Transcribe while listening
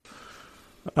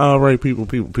All right, people.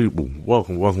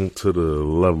 Welcome to the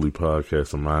lovely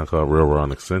podcast of mine called Real Raw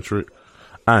and Eccentric.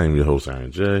 I am your host,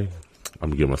 Aaron J. I'm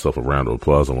going to give myself a round of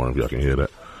applause. I wonder if y'all can hear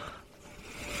that.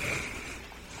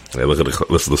 Yeah, let's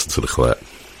listen to the clap.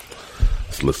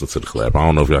 Let's listen to the clap. I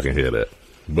don't know if y'all can hear that.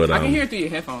 But I can hear it through your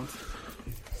headphones.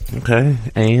 Okay,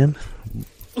 and...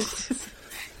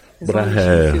 But I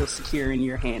have... You feel secure in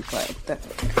your hand clap. That's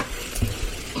okay.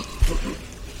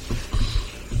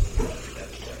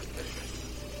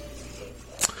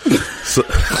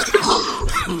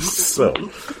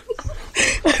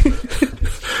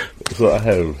 So I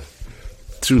have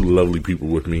two lovely people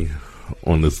with me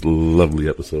on this lovely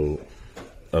episode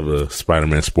of a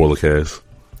Spider-Man spoiler cast.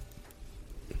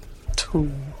 So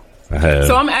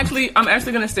I'm actually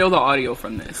gonna steal the audio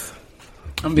from this.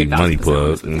 I'm big money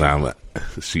plug. Nah,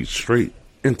 she's straight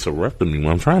interrupting me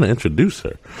when I'm trying to introduce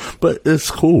her, but it's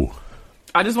cool.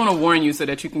 I just want to warn you so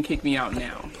that you can kick me out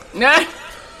now.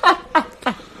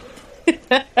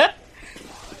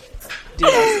 Did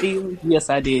I steal? Yes,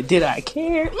 I did. Did I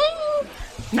care?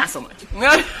 Not so much.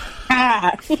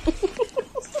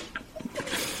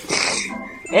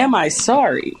 Am I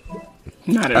sorry?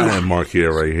 Not at all. I have Mark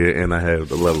here right here, and I have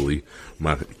the lovely,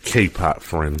 my K-pop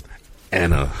friend,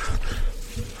 Anna.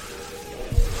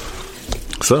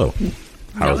 So,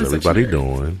 how's everybody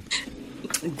doing?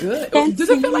 Good. Does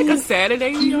it feel like a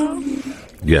Saturday, y'all?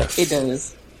 Yes. It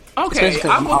does. Okay,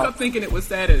 I woke up thinking it was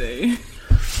Saturday.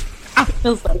 It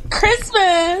feels like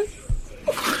Christmas.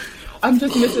 I'm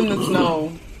just missing the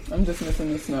snow.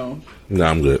 No,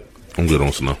 I'm good. I'm good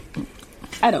on snow.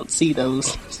 I don't see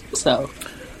those, so.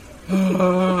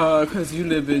 Because you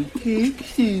live in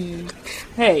Pixie.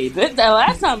 Hey, the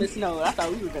last time it snowed, I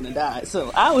thought we were going to die, so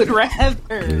I would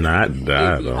rather not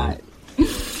die, though.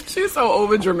 She's so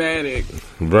over dramatic.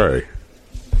 Very.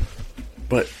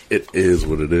 But it is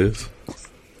what it is.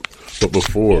 But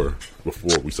before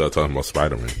we start talking about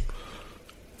Spider-Man,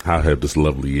 how have this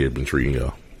lovely year been treating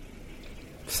y'all?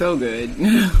 So good.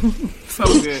 So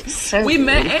good. We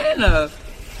met Anna.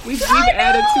 We've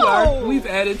added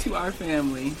to our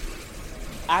family.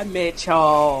 I met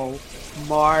y'all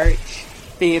March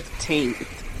 15th.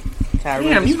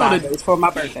 Damn, you know it's for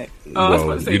my birthday.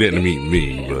 Well, you didn't meet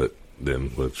me, but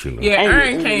you know. Yeah,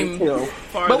 Aaron came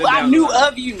farther but I knew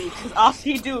of you, because all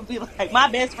she do would be like, my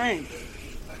best friend.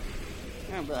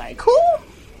 And I'd be like, cool.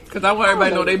 Because I want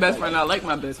everybody to know their best friend not like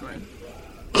my best friend.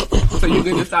 So you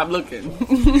can just stop looking.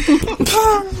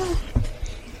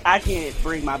 I can't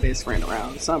bring my best friend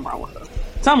around. Something wrong with her.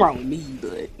 Something wrong with me,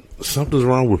 but... Something's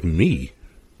wrong with me.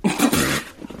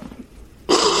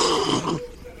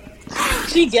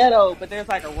 She ghetto, but there's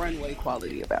like a runway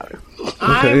quality about her.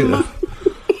 Okay. I'm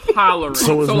hollering.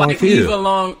 So is like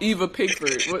Markia. Eva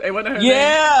Pickford. What her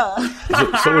name?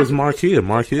 So is Markia.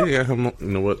 Markia, you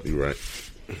know what? You're right.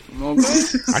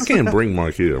 Okay. I can't bring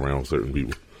Markia around certain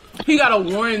people. He gotta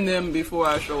warn them before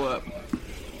I show up.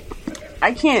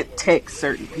 I can't text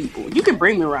certain people. You can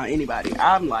bring me around anybody.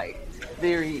 I'm like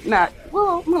I'm a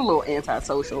little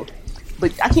antisocial,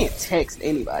 but I can't text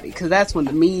anybody because that's when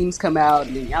the memes come out,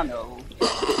 and then y'all know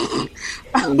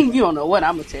you don't know what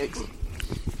I'm gonna text.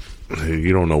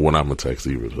 You don't know what I'm gonna text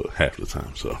either half the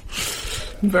time. So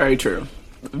very true,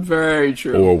 very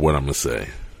true. Or what I'm gonna say,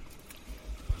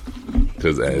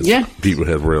 because as people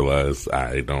have realized,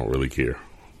 I don't really care.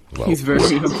 He's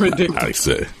very unpredictable. I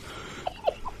say.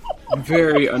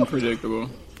 Very unpredictable.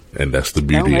 And that's the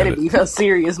beauty of it. Don't let it be a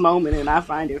serious moment and I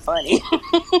find it funny.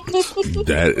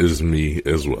 That is me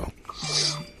as well.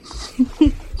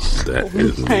 That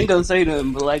is me. I ain't gonna say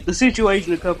nothing, but like the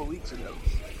situation a couple weeks ago,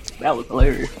 that was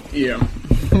hilarious. Yeah.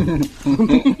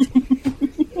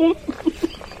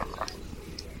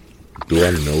 Do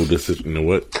I know this is, you know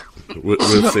what?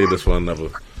 We'll say this for another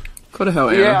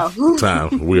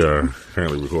time. We are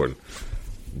currently recording.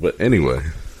 But anyway,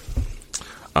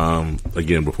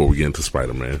 again, before we get into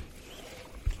Spider-Man,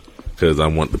 because I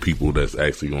want the people that's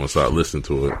actually going to start listening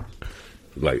to it,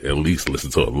 like at least listen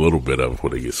to a little bit of it before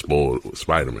they get spoiled with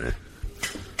Spider-Man.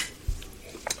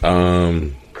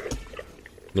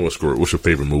 No, screw it. What's your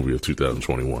favorite movie of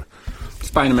 2021?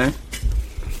 Spider-Man.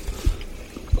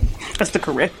 That's the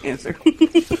correct answer.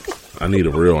 I need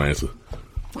a real answer.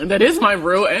 That is my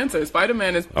real answer.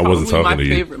 Spider-Man is probably my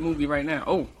favorite movie right now.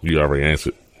 Oh, you already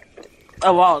answered.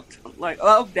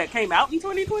 That came out in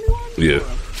 2021? Yeah.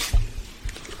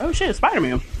 Oh shit,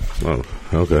 Spider-Man. Oh,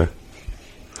 okay.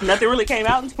 Nothing really came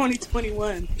out in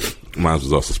 2021. Mine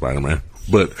was also Spider-Man.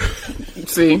 But,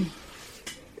 see,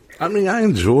 I mean, I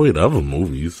enjoyed other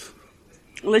movies.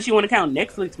 Unless you want to count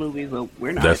Netflix movies, but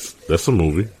we're not. That's a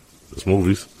movie. It's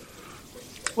movies.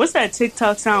 What's that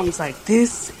TikTok sound? It's like,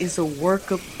 this is a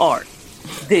work of art.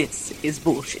 this is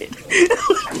bullshit.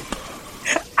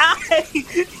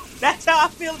 That's how I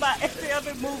feel about every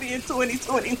other movie in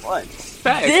 2021.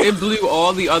 Facts. It blew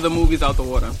all the other movies out the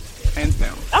water. Hands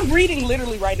down. I'm reading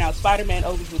literally right now, Spider-Man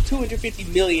opens with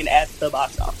 $250 million at the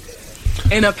box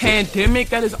office. In a pandemic,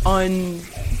 that is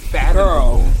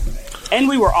unfathomable. And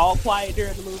we were all quiet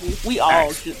during the movie. We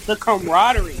all, just, the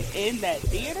camaraderie in that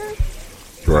theater.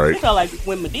 Right. It felt like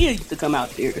when Madea used to come out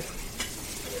theater.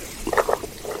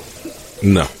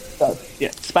 No. So,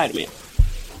 yeah, Spider-Man.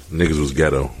 Niggas was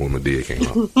ghetto when Madea came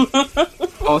out.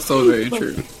 Also very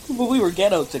true. But we were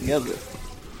ghetto together.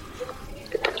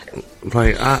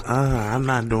 Like, I'm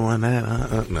not doing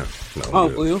that. No. Oh,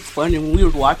 well, it was funny when we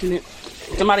were watching it.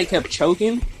 Somebody kept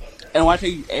choking, and I tell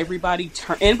you, everybody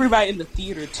in the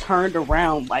theater turned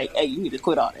around like, "Hey, you need to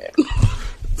quit all that."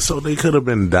 So they could have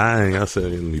been dying. I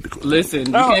said, "You need to quit." Listen,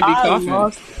 you can't be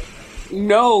coughing.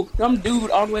 No, some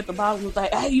dude all the way at the bottom was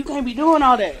like, "Hey, you can't be doing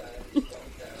all that."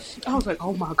 I was like,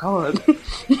 "Oh my god."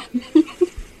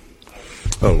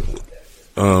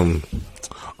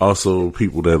 Also,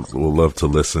 people that will love to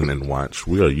listen and watch,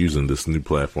 we are using this new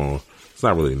platform. It's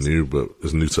not really new, but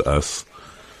it's new to us.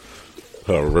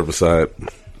 Riverside.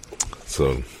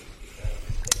 So,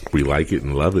 we like it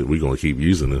and love it. We're going to keep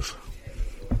using this.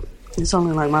 It's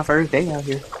only like my first day out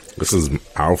here. This is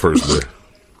our first day.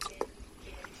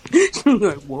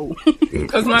 Like, whoa.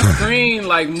 Because my screen,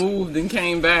 moved and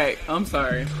came back. I'm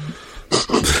sorry.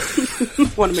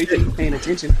 Want to make sure you're paying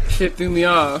attention. Shit threw me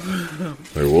off.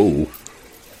 Like, whoa.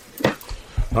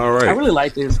 All right. I really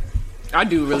like this. I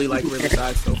do really like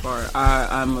Riverside so far.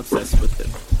 I'm obsessed with it.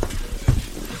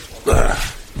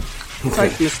 It's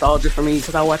like nostalgia for me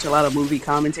because I watch a lot of movie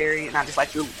commentary and I just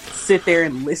like to sit there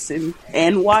and listen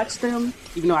and watch them,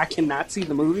 even though I cannot see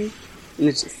the movie. And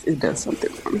it does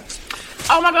something for me.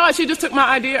 Oh my god, she just took my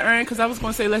idea, Erin, because I was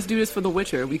going to say, let's do this for The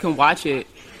Witcher. We can watch it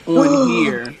on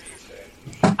here.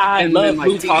 I love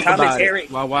movie talk commentary about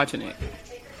it while watching it.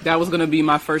 That was going to be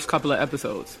my first couple of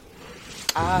episodes.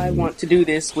 I want to do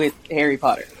this with Harry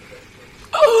Potter.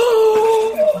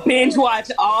 Binge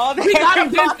watch all the Harry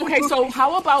Potter. Okay, so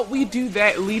how about we do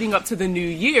that leading up to the new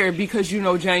year? Because,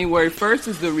 January 1st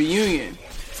is the reunion.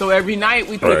 So every night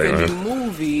we pick a new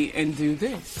movie and do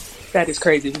this. That is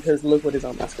crazy because look what is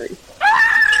on my screen.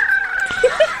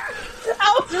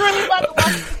 I was really about to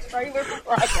watch the trailer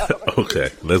before I got on. Okay,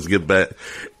 let's get back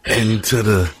into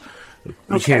the...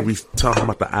 We can't be talking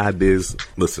about the ideas.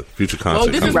 Listen, future content.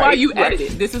 Oh, this is why you edit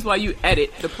it. This is why you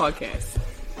edit the podcast.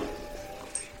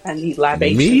 I need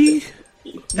libation. Me?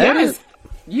 Yes.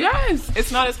 Yes.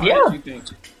 It's not as hard as you think.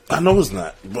 I know it's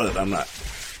not, but I'm not.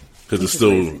 Because it's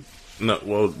still... Amazing. No,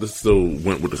 well, this still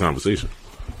went with the conversation.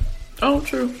 Oh,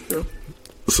 true.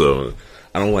 So,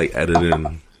 I don't like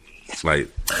editing,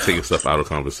 taking stuff out of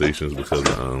conversations because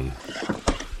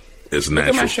it's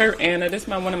natural. Look at my shirt, Anna. This is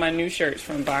one of my new shirts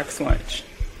from Box Lunch.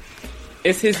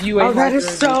 It's his UA. Oh, that is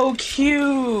so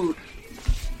cute.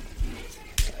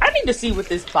 I need to see what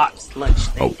this Box Lunch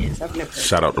thing is. I've never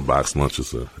shout out to Box Lunch.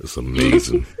 It's an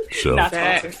amazing show.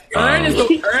 Erin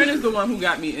is the one who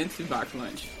got me into Box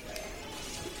Lunch.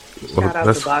 Shout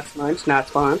out to Box Lunch, not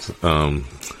sponsored.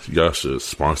 Y'all should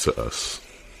sponsor us.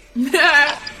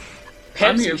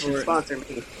 Pepsi should sponsor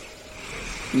me.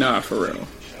 Nah, for real.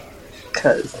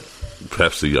 Cause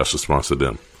Pepsi, y'all should sponsor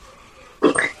them.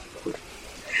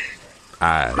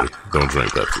 I don't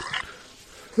drink Pepsi.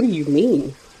 What do you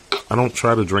mean? I don't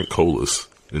try to drink colas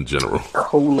in general.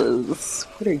 Colas?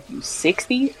 What are you,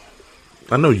 60?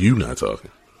 I know you not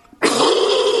talking.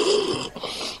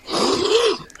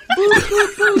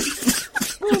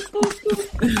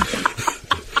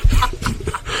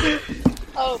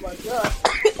 Oh my god.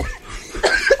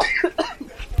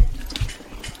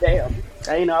 Damn.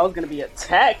 I didn't know I was going to be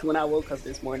attacked when I woke up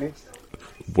this morning.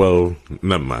 Well,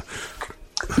 never mind.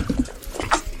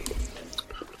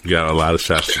 You got a lot of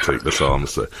shots to take. That's all I'm going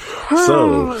to say.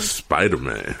 So,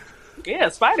 Spider-Man. Yeah,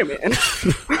 Spider-Man.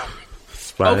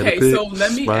 Okay, so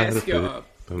let me ask y'all.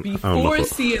 Before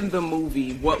seeing the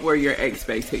movie, what were your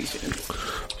expectations?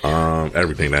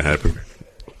 Everything that happened.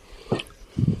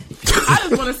 I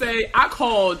just want to say, I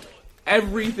called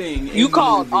everything. You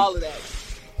called all of that.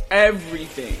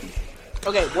 Everything.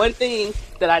 Okay, one thing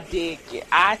that I did get,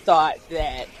 I thought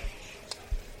that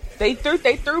they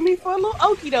threw me for a little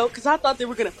okie doke because I thought they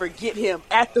were going to forget him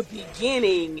at the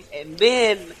beginning and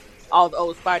then all the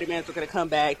old Spider-Mans were going to come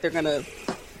back. They're going to,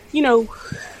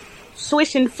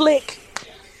 swish and flick.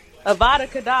 Avada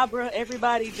Kedavra,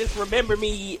 everybody just remember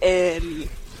me, and,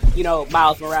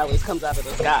 Miles Morales comes out of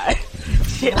the sky.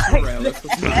 Shit like that.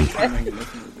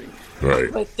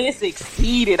 Right. But this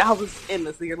exceeded. I was in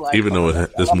the theater like, even though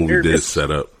this movie did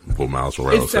set up for Miles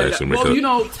Morales to actually make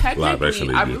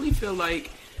technically, I really feel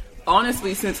like,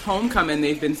 honestly, since Homecoming,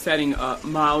 they've been setting up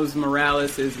Miles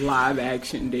Morales' live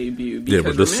action debut. Yeah,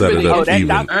 but this set it up that even.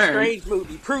 Doctor Strange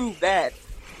movie proved that.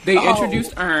 They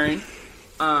introduced Earn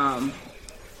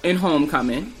in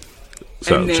Homecoming.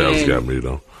 Chelsea got me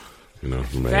though. You know,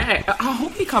 man. I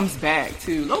hope he comes back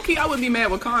too. Low-key, I wouldn't be mad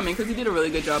with Common because he did a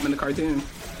really good job in the cartoon.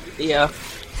 Yeah.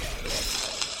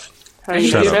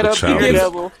 Shout out to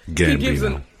Childish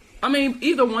Gambino. I mean,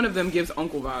 either one of them gives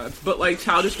Uncle vibes, but like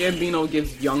Childish Gambino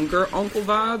gives younger Uncle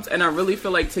vibes, and I really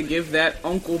feel like to give that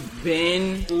Uncle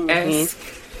Ben-esque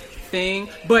thing.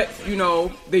 But you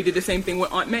know, they did the same thing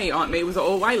with Aunt May. Aunt May was an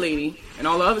old white lady, and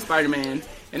all the other Spider-Mans.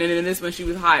 And then in this one, she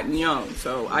was hot and young,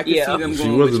 so I could see them going. She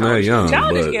wasn't that young.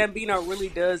 Childish Gambino really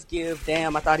does give.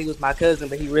 Damn, I thought he was my cousin,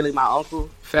 but he really my uncle.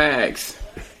 Facts.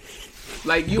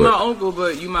 Like my uncle,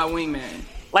 but you my wingman.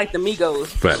 Like the Migos.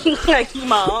 Facts. Like you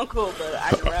my uncle, but I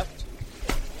can rap with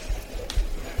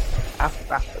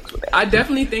you. I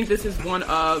definitely think this is one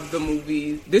of the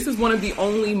movies. This is one of the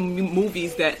only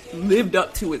movies that lived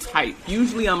up to its hype.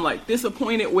 Usually, I'm like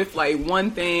disappointed with like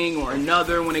one thing or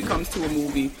another when it comes to a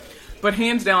movie. But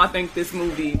hands down, I think this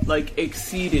movie, like,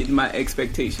 exceeded my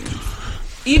expectations.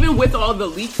 Even with all the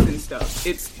leaks and stuff,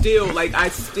 it's still, like, I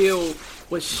still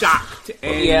was shocked.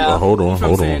 And Well, hold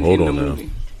on now.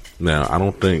 Now, I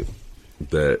don't think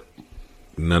that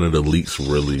none of the leaks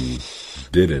really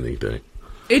did anything.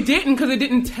 It didn't, because it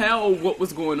didn't tell what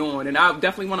was going on. And I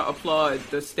definitely want to applaud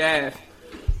the staff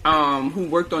who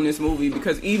worked on this movie,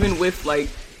 because even with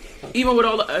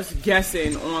all of us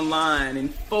guessing online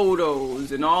and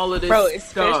photos and all of this stuff.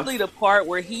 Especially the part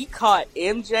where he caught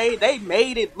MJ, they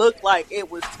made it look like it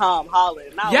was Tom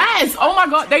Holland. Yes! Oh my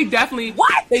god, they definitely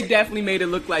made it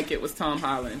look like it was Tom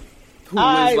Holland who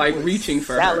was reaching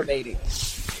for salivating.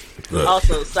 Her.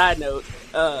 Also, side note,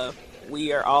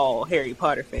 we are all Harry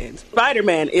Potter fans.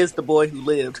 Spider-Man is the boy who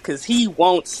lived because he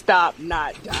won't stop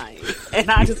not dying.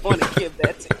 And I just want to give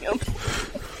that to him.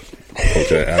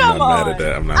 Okay, I'm not mad at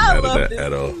that. I'm not mad at that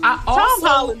at all. Tom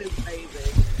Holland is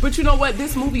amazing. But you know what?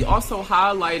 This movie also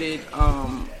highlighted,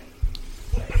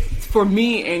 for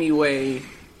me anyway,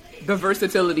 the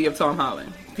versatility of Tom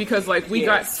Holland. Because we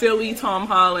got silly Tom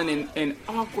Holland and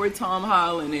awkward Tom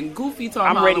Holland and goofy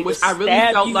Tom Holland, which I really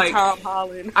felt like Tom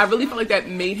Holland. I really felt like that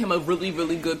made him a really,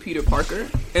 really good Peter Parker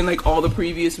in all the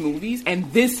previous movies.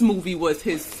 And this movie was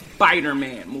his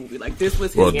Spider-Man movie. This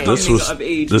was his coming of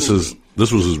age movie.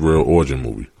 This was his real origin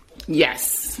movie.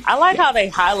 Yes. I like how they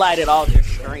highlighted all their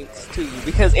strengths too,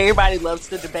 because everybody loves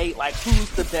to debate who's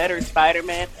the better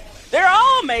Spider-Man. They're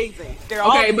all amazing.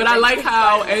 Okay, but I like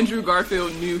how Spider-Man. Andrew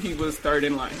Garfield knew he was third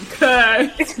in line.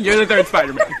 You're the third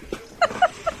Spider-Man.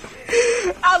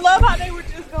 I love how they were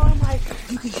just going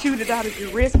you can shoot it out of your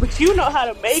wrist, but you know how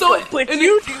to make it, but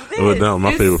you do this. Well, now,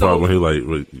 my favorite part when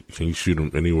he can you shoot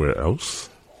him anywhere else?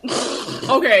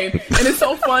 Okay, and it's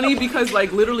so funny because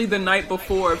literally the night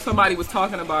before, somebody was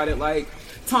talking about it,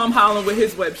 Tom Holland with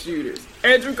his web shooters,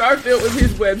 Andrew Garfield with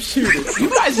his web shooters. You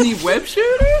guys need web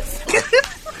shooters?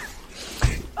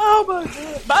 Oh my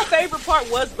god! My favorite part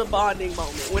was the bonding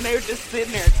moment when they were just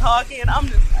sitting there talking. I'm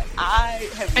just I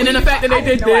have. And then the fact that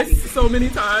they did this so many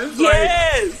times.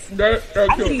 Yes,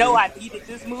 I didn't know I needed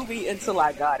this movie until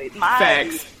I got it.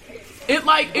 Facts. It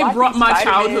brought my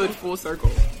childhood full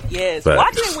circle. Yes,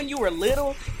 watching it when you were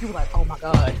little, you were like, "Oh my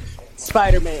god,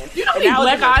 Spider-Man!" You know how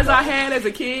many black eyes I had as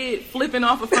a kid, flipping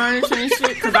off of furniture and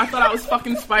shit because I thought I was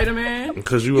fucking Spider-Man.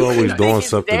 Because you were always doing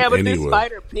something damn, anyway. If this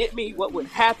spider bit me, what would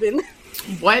happen?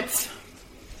 What?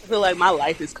 I feel like my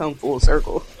life has come full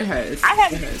circle. It has. I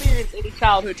haven't experienced any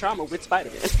childhood trauma with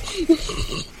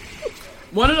Spider-Man.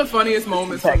 One of the funniest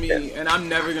moments for me, and I'm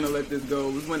never gonna let this go,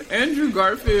 was when Andrew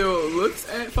Garfield looks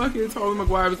at fucking Tobey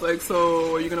Maguire and was like,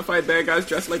 "So, are you gonna fight bad guys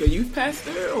dressed like a youth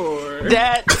pastor, or?"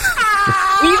 That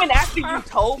even after you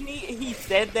told me he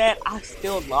said that, I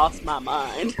still lost my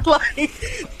mind.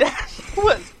 That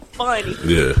was funny.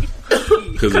 Yeah,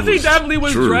 because he definitely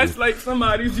was dressed like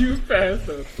somebody's youth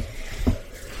pastor.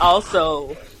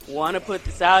 Also, want to put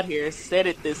this out here. Said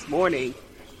it this morning.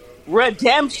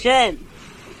 Redemption.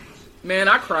 Man,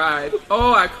 I cried.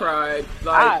 Oh, I cried.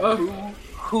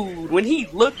 When he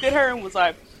looked at her and was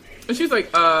like... And she's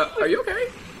like, are you okay?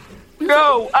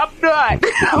 No, I'm not.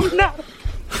 I'm not.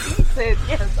 He said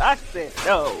yes, I said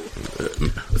no.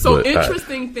 So,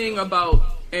 interesting thing about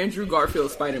Andrew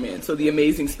Garfield's Spider-Man, so the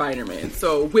Amazing Spider-Man.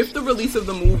 So, with the release of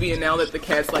the movie, and now that the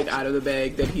cat's out of the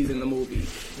bag that he's in the movie,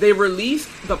 they released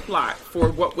the plot for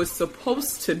what was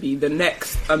supposed to be the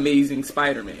next Amazing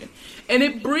Spider-Man. And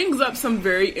it brings up some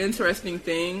very interesting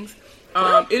things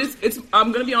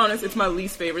I'm gonna be honest, it's my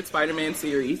least favorite Spider-Man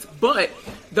series, but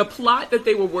the plot that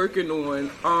they were working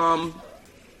on,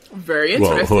 very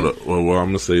interesting. Well, hold up. Well, I'm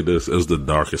gonna say this is the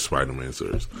darkest Spider-Man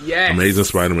series. Yes. Amazing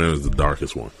Spider-Man is the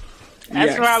darkest one.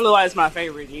 That's probably why it's my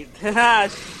favorite.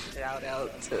 Shout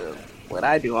out to what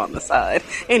I do on the side.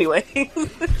 Anyway.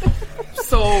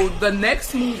 So the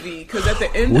next movie, because at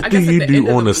the end, What I do guess you at the end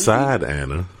do of on the movie, side,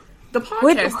 Anna? The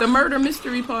podcast, the murder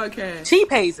mystery podcast. She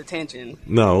pays attention.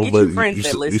 No, Get but your friends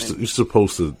that listen. you're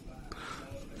supposed to.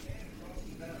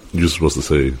 You're supposed to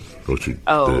say what you did.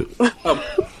 All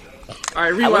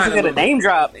right, rewind. I wasn't a gonna little. name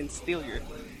drop and steal your.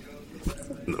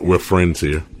 We're friends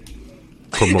here.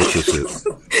 Promote your shit.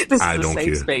 This I is a don't safe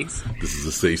care. space. This is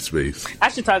a safe space. I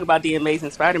should talk about the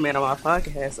Amazing Spider-Man on my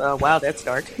podcast. Wow, that's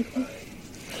dark.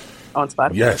 On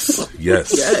Spotify.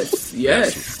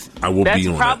 Yes. I will That's be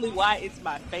on probably why it's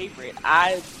my favorite.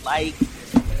 I like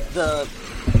the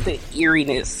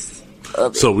eeriness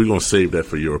of that. it. So we're gonna save that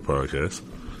for your podcast.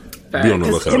 Facts. Be on the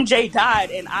Because lookout. MJ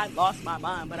died and I lost my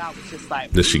mind, but I was just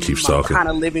like, Then she keeps talking. I'm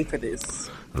kind of living for this.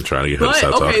 I'm trying to get her to But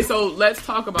stop okay, talking. so let's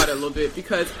talk about it a little bit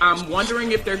because I'm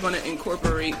wondering if they're going to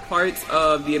incorporate parts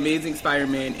of the Amazing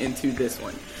Spider-Man into this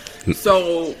one.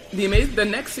 So the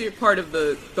next part of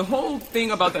the whole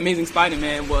thing about the Amazing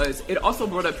Spider-Man was it also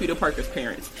brought up Peter Parker's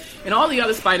parents and all the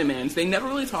other Spider-Mans. They never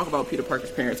really talk about Peter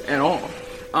Parker's parents at all.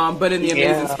 But in the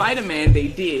Amazing Spider-Man, they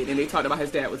did, and they talked about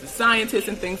his dad was a scientist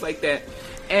and things like that.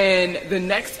 And the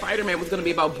next Spider-Man was going to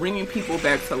be about bringing people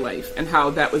back to life and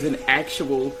how that was an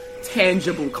actual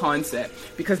tangible concept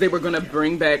because they were going to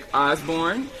bring back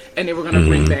Osborn and they were going to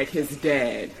bring back his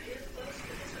dad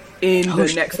in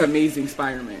the next Amazing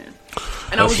Spider-Man.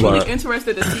 And I was really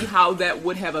interested to see how that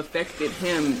would have affected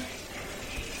him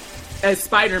as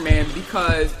Spider-Man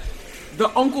because the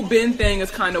Uncle Ben thing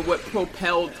is kind of what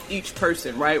propelled each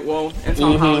person, right? Well, in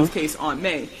Tom Holland's case, Aunt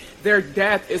May. Their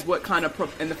death is what kind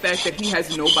of, and the fact that he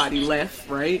has nobody left,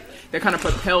 right? That kind of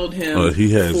propelled him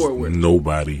He has forward.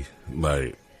 nobody,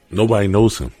 nobody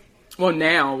knows him.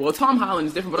 Well, Tom Holland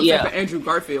is different, but I'm saying for Andrew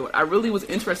Garfield, I really was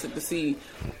interested to see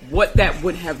what that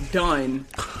would have done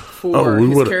for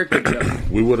his character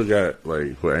development. We would have got,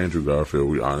 for Andrew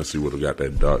Garfield, we honestly would have got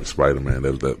that dark Spider-Man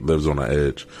that lives on the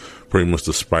edge. Pretty much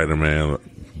the Spider-Man,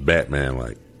 Batman,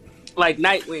 like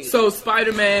Nightwing. So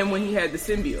Spider-Man when he had the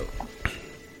symbiote.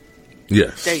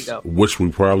 Yes. There you go. Which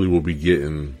we probably will be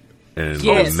getting in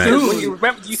Yes, next. when you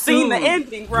remember, you seen the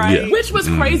ending, right? Yeah. Which was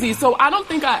crazy. So I don't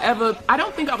think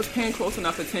I was paying close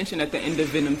enough attention at the end of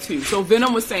Venom 2. So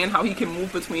Venom was saying how he can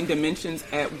move between dimensions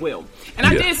at will. And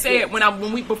I did say it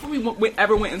before we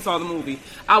ever went and saw the movie.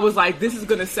 I was like, this is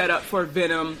going to set up for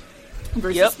Venom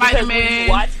versus Spider-Man. Because when you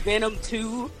watch Venom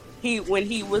 2, when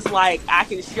he was like, I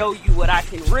can show you what I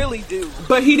can really do.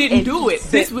 But he didn't do it.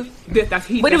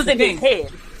 But it was in his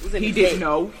head. He didn't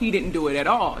know. He didn't do it at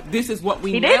all. This is what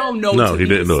we now know to be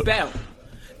the spell.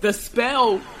 The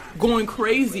spell going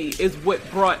crazy is what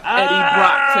brought Eddie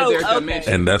Brock to their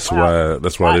dimension. And that's why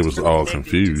they was all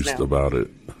confused about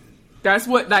it. That's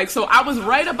what, so I was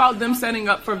right about them setting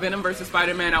up for Venom versus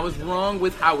Spider-Man. I was wrong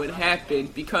with how it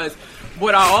happened because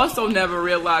what I also never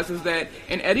realized is that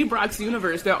in Eddie Brock's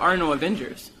universe, there are no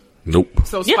Avengers. Nope.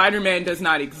 So Spider-Man does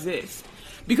not exist.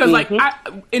 Because,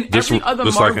 every other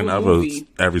Marvel movie...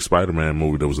 every Spider-Man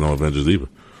movie, there was no Avengers either.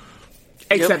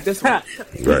 Except this one.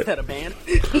 Right.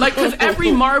 Because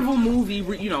every Marvel movie,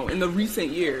 in the recent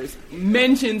years,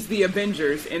 mentions the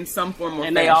Avengers in some form or fashion.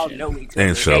 And they all know each other.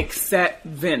 And so. Except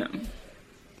Venom.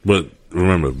 But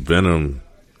remember, Venom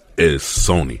is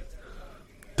Sony.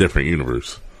 Different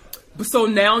universe. So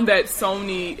now that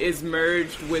Sony is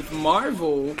merged with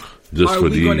Marvel, Just are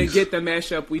we going to get the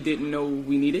mashup we didn't know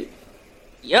we needed?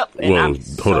 Yep, and I'm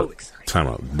so excited. Time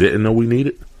out. Didn't know we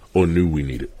needed or knew we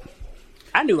needed?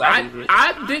 I knew I needed it.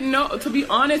 I didn't know. To be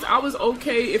honest, I was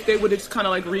okay if they would have just kind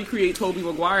of recreate Tobey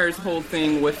Maguire's whole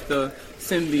thing with the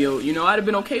symbiote. I'd have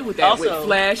been okay with that. Also, with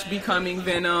Flash becoming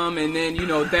Venom and then,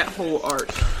 that whole arc.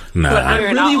 Nah. But I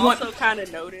really also kind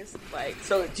of noticed,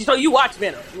 so you watch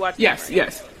Venom. You watch Venom, Yes, right?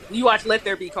 yes. You watch Let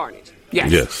There Be Carnage.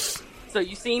 Yes. So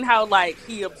you seen how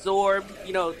he absorbed,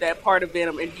 that part of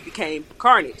Venom and he became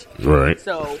Carnage. Right.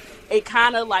 So it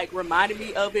kind of reminded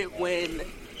me of it when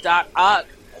Doc Ock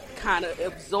kind of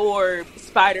absorbed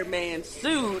Spider-Man's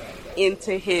suit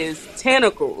into his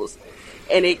tentacles.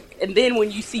 And then when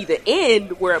you see the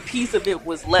end where a piece of it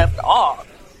was left off,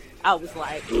 I was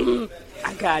like,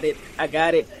 I got it. I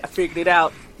figured it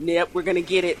out. Yep, we're gonna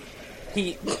get it.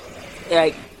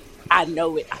 I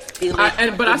know it. I feel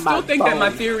it. But I still think that my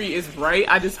theory is right.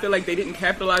 I just feel like they didn't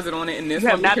capitalize it on it in this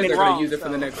one because they're going to use it for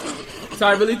the next one. So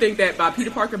I really think that by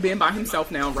Peter Parker being by himself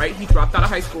now, right? He dropped out of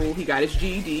high school. He got his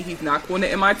GED. He's not going to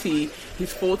MIT.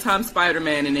 He's full-time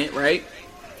Spider-Man in it, right?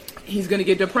 He's going to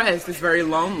get depressed. It's very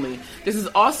lonely. This is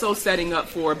also setting up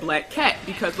for Black Cat,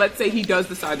 because let's say he does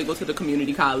decide to go to the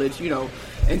community college,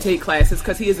 and take classes,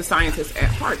 because he is a scientist at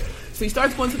heart. So he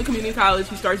starts going to the community college.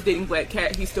 He starts dating Black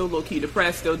Cat. He's still low-key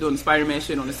depressed, still doing Spider-Man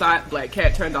shit on the side. Black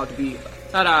Cat turned out to be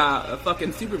a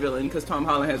fucking supervillain, because Tom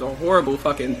Holland has a horrible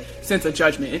fucking sense of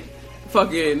judgment.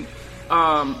 And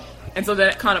so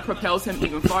that kind of propels him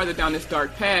even farther down this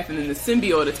dark path, and then the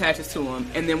symbiote attaches to him,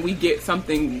 and then we get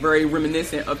something very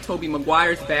reminiscent of Tobey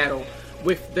Maguire's battle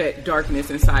with that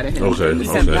darkness inside of him. You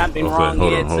have not been wrong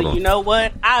yet, so you know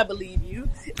what? I believe you.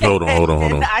 Hold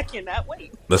on. I cannot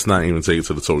wait. Let's not even take it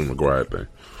to the Tobey Maguire thing.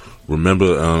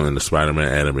 Remember in the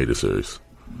Spider-Man animated series?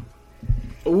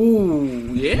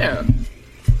 Ooh, yeah.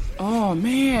 Oh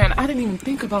man, I didn't even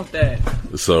think about that.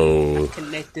 So I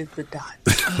connected the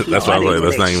dots. That's why I was like,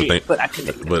 let's not even think. But I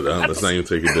connected. But let's not even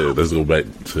take it there. Let's go back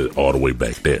to all the way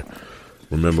back there.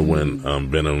 Remember when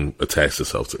Venom attached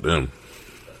itself to them,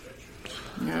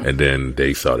 and then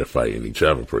they started fighting each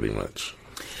other, pretty much.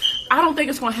 I don't think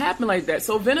it's going to happen like that.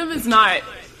 So Venom is not.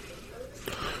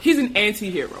 He's an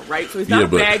anti-hero, right? So he's not a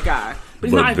bad guy, but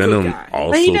he's not a Venom good guy.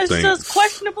 Also but he does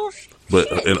questionable shit.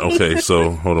 But so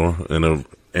hold on.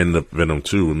 In the Venom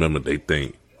 2, remember they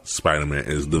think Spider-Man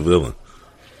is the villain.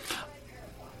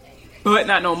 But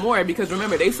not no more, because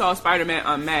remember, they saw Spider-Man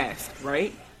unmasked,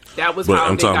 right? That was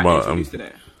how they got introduced to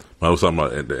that. I was talking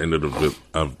about at the end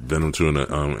of Venom 2 in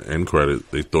the end credits,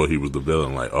 they thought he was the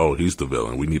villain. Like, oh, he's the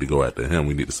villain. We need to go after him.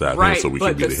 We need to stop him so we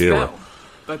can be the hero.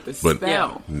 But the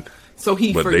spell. So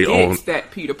he forgets that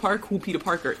who Peter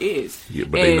Parker is. Yeah,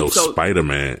 but they know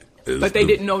Spider-Man is. But they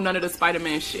didn't know none of the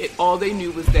Spider-Man shit. All they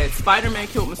knew was that Spider-Man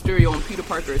killed Mysterio and Peter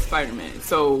Parker is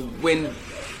Spider-Man.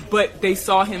 But they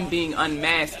saw him being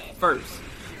unmasked first.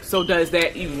 So does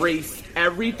that erase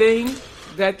everything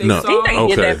that they saw? I think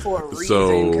they did that for a reason.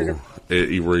 So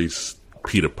it erased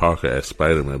Peter Parker as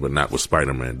Spider-Man, but not what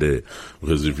Spider-Man did.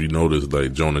 Because if you notice,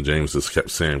 like, Jonah James just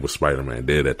kept saying what Spider-Man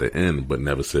did at the end, but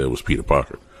never said it was Peter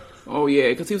Parker. Oh yeah,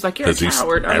 because he was like, "You're a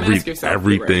coward. Unmask yourself."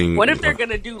 Everything. What if they're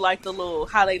gonna do like the little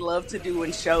how they love to do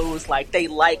in shows, like they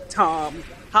like Tom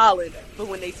Holland, but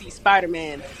when they see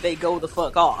Spider-Man, they go the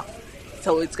fuck off.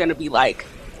 So it's gonna be like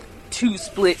two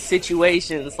split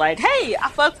situations. Like, hey, I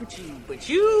fuck with you, but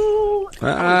you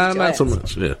not so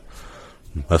much. Yeah,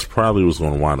 that's probably what's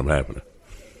gonna wind up happening.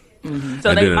 Mm-hmm.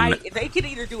 So they could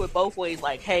either do it both ways.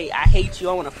 Like, hey, I hate you,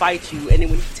 I want to fight you, and then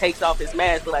when he takes off his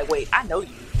mask, be like, wait, I know you.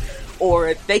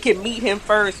 Or they can meet him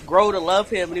first, grow to love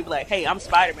him, and he'd be like, hey, I'm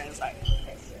Spider-Man. It's like,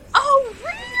 oh,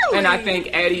 really? And I think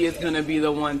Eddie is going to be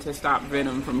the one to stop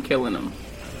Venom from killing him.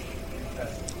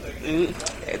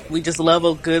 We just love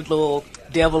a good little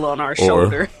devil on our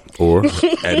shoulder. Or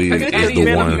Eddie is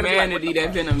the one. Humanity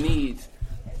that Venom needs.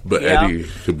 But Eddie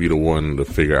could be the one to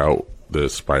figure out that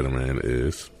Spider-Man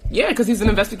is. Yeah, because he's an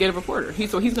investigative reporter.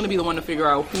 He's going to be the one to figure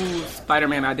out whose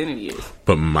Spider-Man identity is.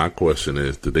 But my question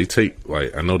is, did they take,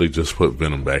 like, I know they just put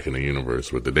Venom back in the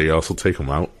universe, but did they also take him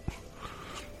out?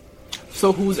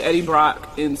 So who's Eddie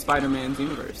Brock in Spider-Man's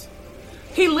universe?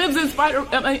 He lives in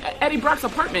Eddie Brock's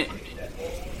apartment.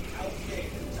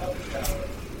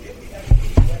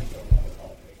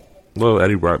 Well,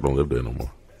 Eddie Brock don't live there no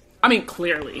more. I mean,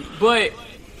 clearly. But,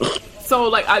 so,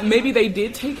 like, maybe they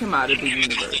did take him out of the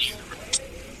universe.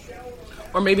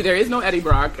 Or maybe there is no Eddie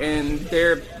Brock, and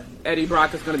their Eddie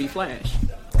Brock is going to be Flash.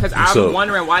 Because I'm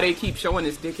wondering why they keep showing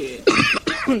this dickhead.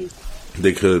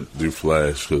 They could do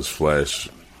Flash, because Flash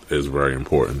is very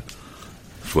important.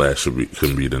 Flash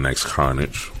can be the next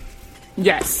Carnage.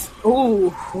 Yes.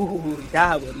 Ooh,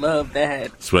 I would love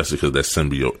that. Especially because that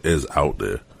symbiote is out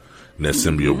there. And that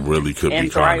symbiote really could be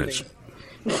Carnage.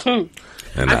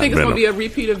 I think it's going to be a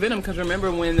repeat of Venom, because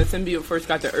remember when the symbiote first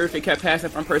got to Earth, it kept passing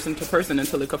from person to person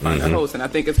until it could find a host. And I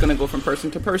think it's going to go from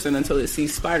person to person until it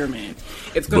sees Spider-Man.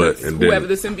 It's going to, whoever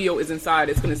the symbiote is inside,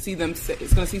 it's going to see them. It's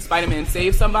going to see Spider-Man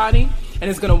save somebody, and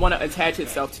it's going to want to attach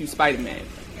itself to Spider-Man.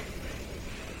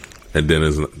 And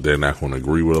then they're not going to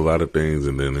agree with a lot of things,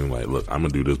 and then they're like, "Look, I'm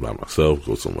going to do this by myself,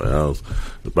 go somewhere else,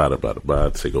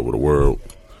 take over the world."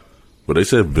 But they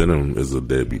said Venom is a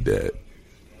deadbeat dad.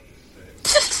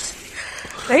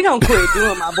 They don't quit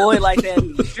doing my boy like that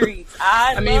in the streets.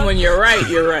 I mean, when you're right,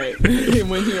 you're right.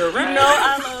 When you're right. You know,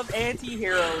 I love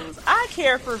anti-heroes. I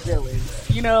care for villains,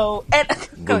 you know. And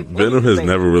but Venom has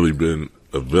never really been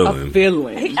a villain.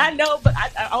 I know, but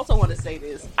I also want to say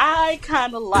this. I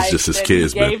kind of like that he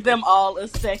gave them all a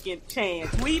second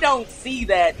chance. We don't see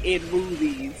that in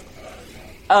movies.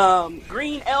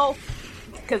 Green Elf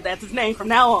because that's his name from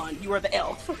now on. You are the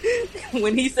elf.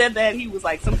 When he said that, he was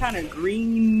like some kind of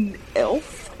green elf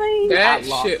thing. That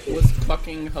shit was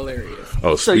fucking hilarious.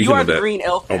 Oh, so you are the green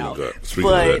elf now. Oh my god!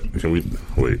 Speaking of that, can we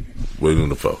wait? William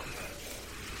Dafoe.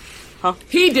 Huh?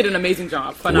 He did an amazing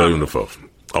job. Phenomenal. William Dafoe.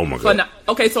 Oh my god.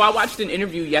 Okay, so I watched an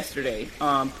interview yesterday,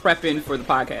 prepping for the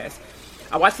podcast.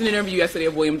 I watched an interview yesterday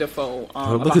of William Dafoe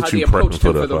about how they approached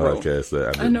him for the role.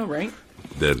 I know, right?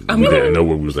 That we didn't know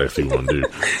what we was actually going to do.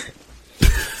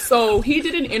 So he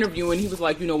did an interview and he was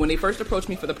like, when they first approached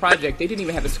me for the project, they didn't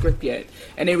even have a script yet.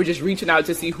 And they were just reaching out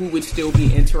to see who would still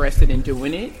be interested in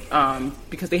doing it.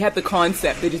 Because they had the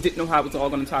concept. They just didn't know how it was all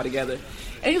going to tie together.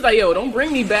 And he was like, yo, don't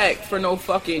bring me back for no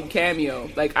fucking cameo.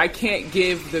 Like, I can't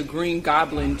give the Green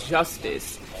Goblin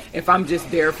justice if I'm just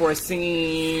there for a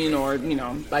scene or,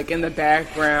 like in the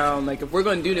background. Like, if we're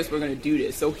going to do this, we're going to do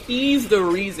this. So he's the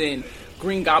reason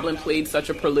Green Goblin played such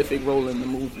a prolific role in the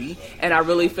movie, and I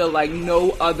really feel like no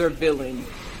other villain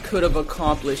could have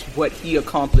accomplished what he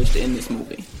accomplished in this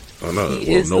movie. Oh no,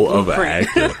 no other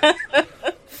actor.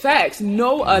 Facts,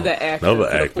 no other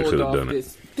actor could have done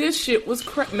this. This shit was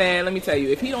man. Let me tell you,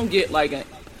 if he don't get like I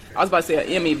was about to say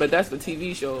an Emmy, but that's the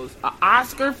TV shows, an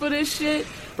Oscar for this shit,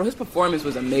 bro. His performance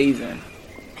was amazing.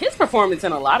 His performance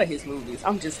in a lot of his movies,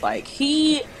 I'm just like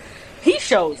he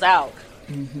shows out.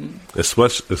 Mm-hmm.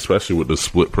 Especially with the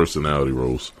split personality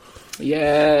roles.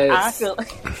 Yes, I feel like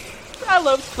I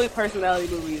love split personality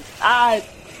movies. I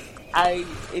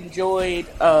enjoyed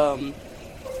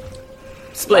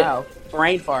Split. Wow,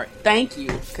 brain fart. Thank you,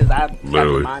 because I've got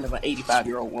the mind of an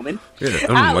 85-year-old woman.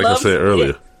 Yeah, like I said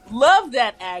earlier, love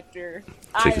that actor.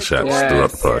 Taking shots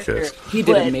throughout the podcast. He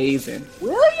did amazing.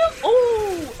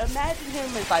 William, imagine him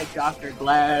as like Dr.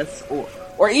 Glass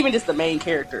or even just the main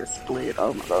character Split.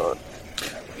 Oh my god.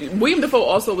 William Dafoe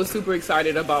also was super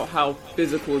excited about how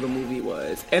physical the movie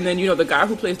was. And then, the guy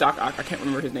who plays Doc Ock, I can't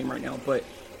remember his name right now, but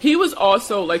he was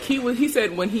also, like, he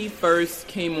said when he first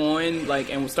came on,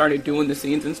 like, and started doing the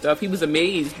scenes and stuff, he was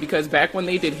amazed because back when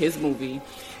they did his movie,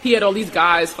 he had all these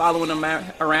guys following him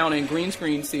around in green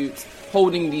screen suits,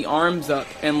 holding the arms up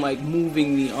and, like,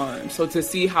 moving the arms. So to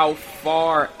see how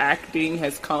far acting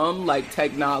has come, like,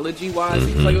 technology-wise,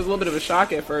 he was like, it was a little bit of a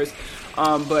shock at first.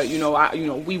 But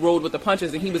we rolled with the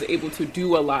punches, and he was able to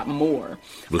do a lot more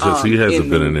because he hasn't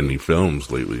been in any films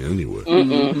lately, anyway.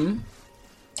 Mm-hmm.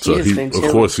 So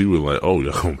of course, he was like, "Oh,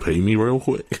 y'all gonna pay me real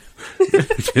quick?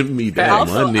 Give me that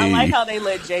money." I like how they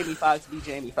let Jamie Foxx be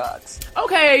Jamie Foxx.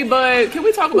 Okay, but can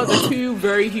we talk about the two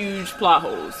very huge plot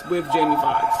holes with Jamie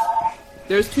Foxx?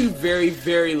 There's two very,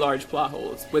 very large plot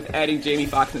holes with adding Jamie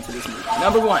Foxx into this movie.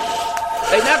 Number one,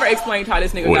 they never explained how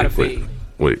this nigga got a fade.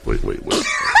 Wait.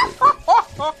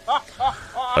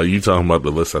 Are you talking about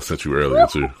the list I sent you earlier,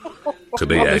 too?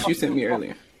 List you sent me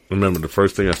earlier. Remember, the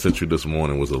first thing I sent you this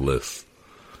morning was a list.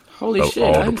 Holy shit.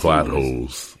 All the plot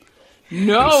holes.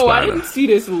 No, I didn't see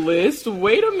this list.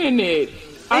 Wait a minute.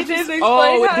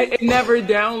 It never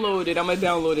downloaded. I'm going to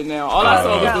download it now. All I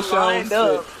saw was the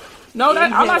shelves. No,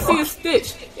 all I see is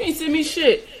Stitch. You ain't sent me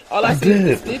shit. All I see is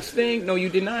the Stitch thing. No, you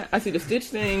did not. I see the Stitch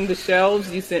thing, the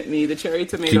shelves you sent me, the cherry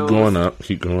tomatoes. Keep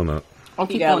going up. I'll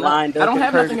keep going up. I don't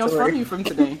have nothing else from you from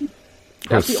today.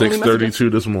 That's 6:32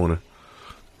 this morning.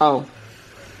 Oh,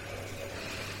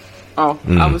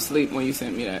 I was asleep when you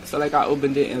sent me that. So, like, I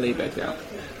opened it and laid back down.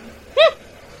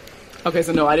 Okay,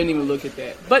 so no, I didn't even look at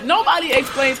that. But nobody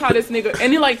explains how this nigga...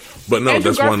 And then, like... But no,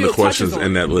 that's one of the questions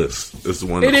in that list. This is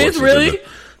one of the questions. It is, really?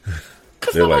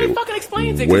 Because nobody fucking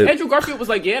explains it. Because Andrew Garfield was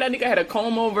like, yeah, that nigga had a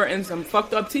comb over and some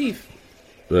fucked up teeth.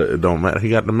 It don't matter. He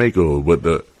got the makeover.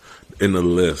 But in the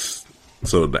list...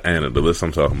 So the list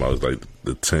I'm talking about is like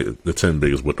the 10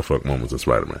 biggest what the fuck moments in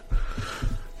Spider-Man.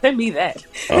 Send me that.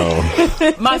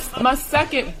 My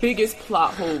second biggest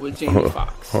plot hole with Jamie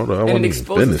Foxx. Hold on, I want to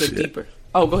finish it. Deeper.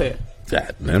 Oh, go ahead.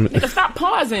 God damn it! Nigga, stop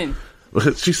pausing.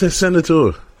 She said send it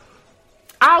to her.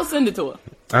 I'll send it to her.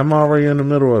 I'm already in the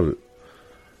middle of it.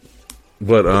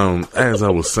 But as I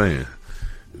was saying,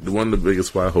 one of the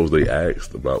biggest plot holes they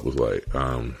asked about was like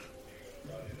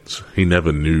he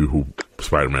never knew who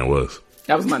Spider-Man was.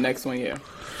 That was my next one, yeah.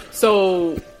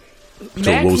 So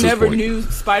Max never knew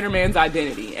Spider-Man's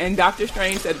identity. And Doctor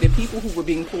Strange said the people who were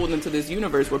being pulled into this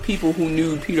universe were people who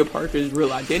knew Peter Parker's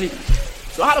real identity.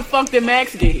 So how the fuck did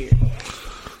Max get here?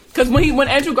 Because when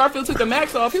Andrew Garfield took the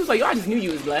mask off, he was like, yo, I just knew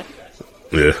you was black.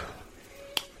 Yeah.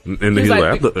 And then he's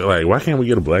like, why can't we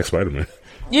get a black Spider-Man?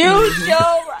 You show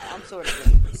right. I'm sort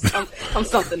of I'm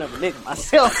something of a nigga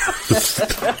myself.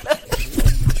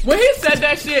 When he said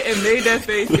that shit and made that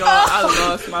face, y'all, I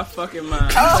lost my fucking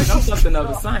mind. I was like, I'm something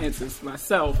of a scientist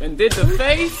myself. And did the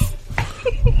face.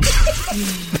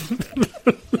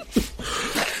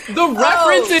 The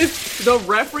the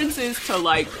references to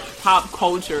like pop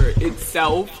culture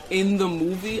itself in the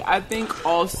movie, I think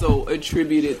also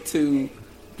attributed to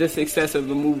the success of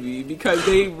the movie, because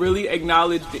they really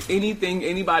acknowledged anything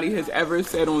anybody has ever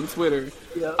said on Twitter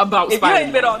about if Spider-Man. you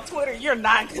ain't been on Twitter, you're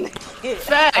not gonna get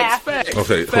Facts.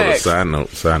 Okay, Facts. Side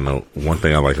note. One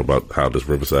thing I like about how this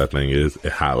Riverside thing is,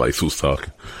 it highlights who's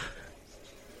talking.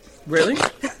 Really?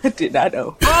 Did not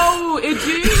know. Oh, it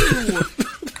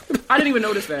do. I didn't even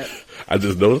notice that. I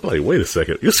just noticed, like, wait a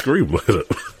second, your screen blew up.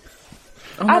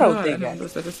 Oh my I don't God, think I I didn't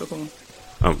notice that. That's so cool.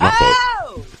 My fault.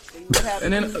 Oh!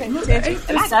 And then Paying look, attention. ain't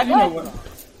And I this- got you know that.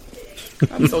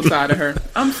 what? I'm so tired of her.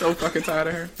 I'm so fucking tired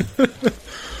of her.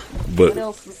 But What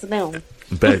else was new?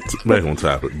 back on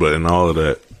topic. But in all of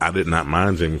that, I did not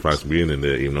mind Jamie Foxx being in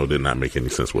there, even though it did not make any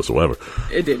sense whatsoever.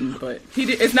 It didn't, but he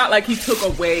did. It's not like he took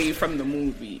away from the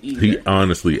movie either. He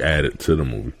honestly added to the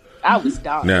movie. I was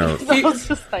dying. Now- I was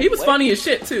just like, he was what? funny as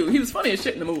shit too. He was funny as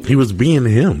shit in the movie. He was being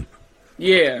him.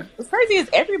 Yeah, What's crazy is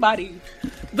everybody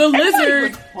the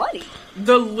lizard. was funny.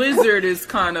 The lizard is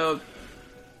kind of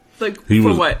like He for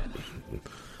was- what?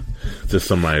 Just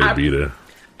somebody to be there.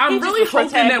 I'm He's really just the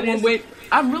hoping that protagonist.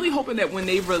 I'm really hoping that when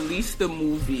they release the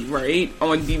movie, right,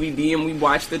 on DVD and we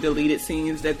watch the deleted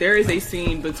scenes, that there is a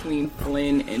scene between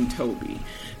Flynn and Toby.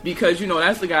 Because, you know,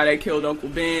 that's the guy that killed Uncle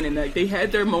Ben, and that they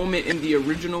had their moment in the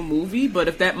original movie, but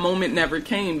if that moment never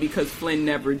came because Flynn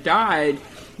never died,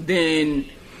 then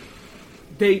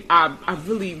I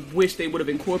really wish they would have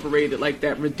incorporated like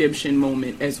that redemption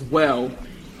moment as well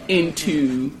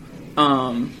into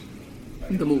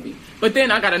the movie. But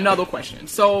then I got another question.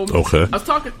 So Okay. I was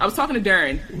talking to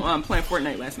Darren playing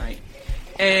Fortnite last night,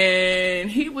 and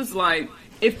he was like,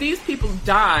 if these people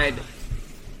died,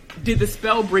 did the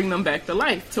spell bring them back to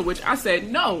life? To which I said,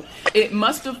 no, it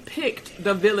must have picked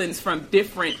the villains from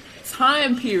different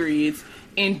time periods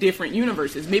in different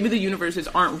universes. Maybe the universes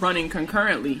aren't running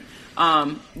concurrently.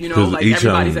 You know, 'Cause like each,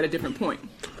 everybody's at a different point.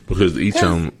 Because each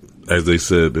as they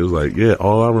said, it was like, yeah,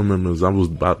 all I remember is I was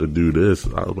about to do this.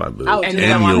 I was about to And end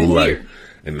now I'm your life. here.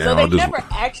 And So now they this. never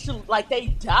actually, like, they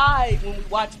died when we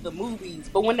watched the movies,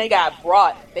 but when they got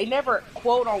brought, they never,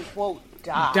 quote unquote,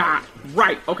 died. Die.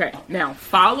 Right. Okay. Now,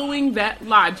 following that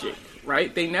logic,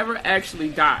 right? They never actually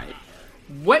died.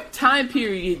 What time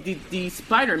period did these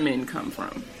Spider-Men come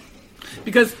from?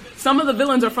 Because some of the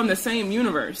villains are from the same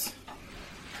universe.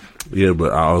 Yeah,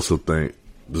 but I also think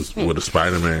this where the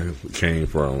Spider-Man came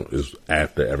from is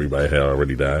after everybody had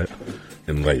already died,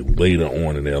 and like later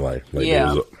on in their life. Like,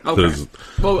 Yeah. Okay.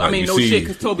 Well, I like, mean, you no see- shit,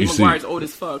 because Tobey you see- Maguire's old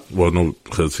as fuck. Well, no,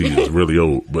 because he's really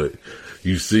old. But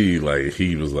you see, like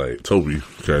he was like Toby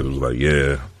character was like,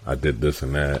 yeah, I did this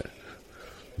and that,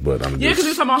 but I'm Yeah, because just he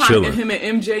was talking about how chilling. him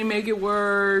and MJ make it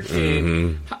work.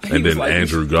 And, he And was then like,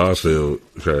 Andrew Garfield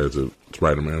character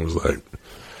Spider-Man was like,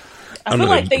 I I'm feel in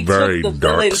like a they very took the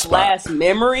dark villain's spot. last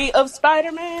memory of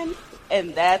Spider-Man,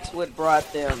 and that's what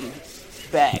brought them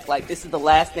back. Like, this is the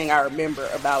last thing I remember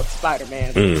about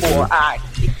Spider-Man before I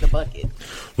kick the bucket.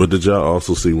 But did y'all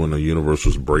also see when the universe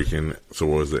was breaking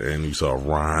towards the end? You saw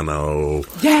Rhino,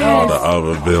 Yes! all the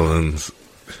other villains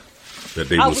that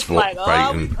they I was was like, oh, we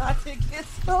fighting. about to get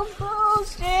some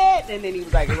bullshit. And then he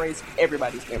was like, erase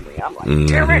everybody's memory. I'm like,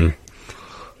 damn it.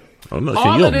 Oh no!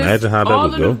 Can you imagine how that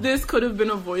would all go? of this could have been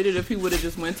avoided if he would have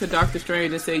just went to Doctor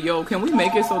Strange and said, "Yo, can we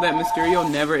make it so that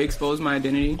Mysterio never exposed my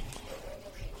identity?"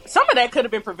 Some of that could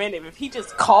have been prevented if he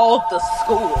just called the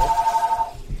school.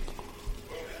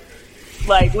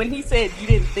 Like, when he said you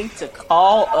didn't think to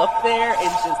call up there and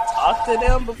just talk to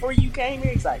them before you came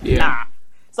here, it's like, Yeah. nah.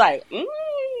 It's like, we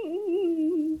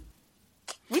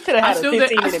could have had a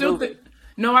 15-minute movie.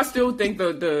 No, I still think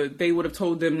they would have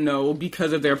told them no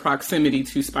because of their proximity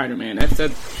to Spider-Man. That's a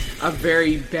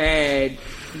very bad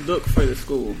look for the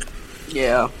school.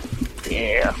 Yeah.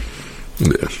 Yeah.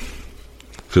 Yeah.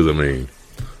 Because I mean,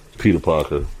 Peter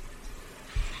Parker,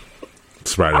 I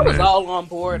Spider-Man, was all on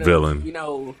board of, villain. you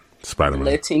know, Spider-Man.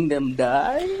 letting them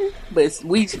die. But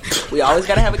we always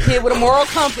got to have a kid with a moral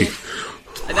compass.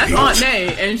 And that's Aunt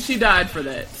May, and she died for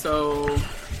that. So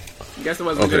I guess it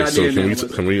wasn't a Okay, good so idea. can was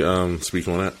it? we speak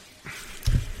on that?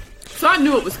 So I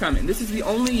knew it was coming. This is the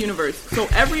only universe. So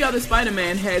every other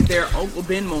Spider-Man had their Uncle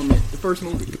Ben moment, the first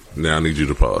movie. Now I need you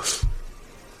to pause.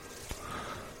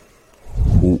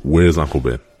 Where's Uncle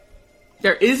Ben?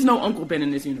 There is no Uncle Ben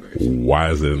in this universe. Why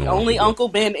is there no Only Uncle Uncle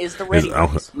Ben is the ready Uncle-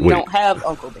 ones. We wait. don't have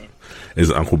Uncle Ben. Ben?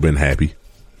 Is Uncle Ben happy?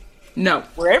 No.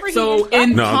 Wherever he So is,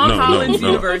 in No, Tom no, no, Holland's no.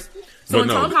 universe, so But in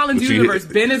no, Tom Holland's but you- universe,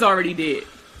 Ben is already dead.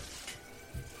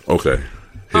 Okay.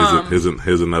 Here's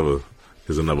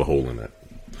another hole in that.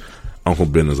 Uncle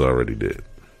Ben is already dead.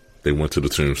 They went to the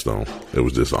tombstone. It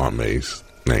was just Aunt May's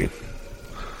name.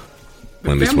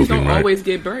 when they're Families supposed to be don't married. always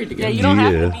get buried Yeah, together. you don't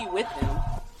have Yeah. to be with them.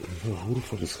 Who the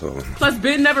fuck is calling? Plus,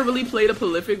 Ben never really played a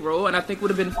prolific role, and I think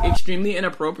would have been extremely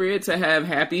inappropriate to have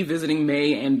Happy visiting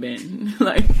May and Ben.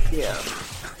 Like, Yeah.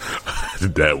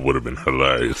 That would have been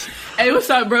hilarious. hey, what's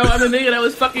up, bro? I'm the nigga that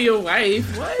was fucking your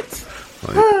wife. What?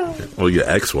 Like, well, your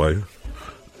ex-wife.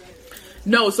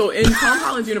 No, so in Tom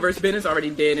Holland's universe, Ben is already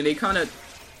dead, and they kind of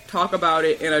talk about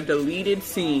it in a deleted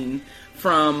scene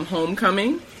from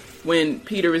Homecoming when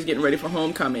Peter is getting ready for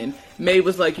Homecoming. May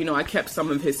was like, I kept some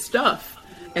of his stuff,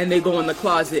 and they go in the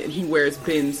closet, and he wears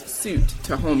Ben's suit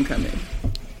to Homecoming.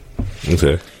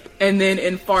 Okay. And then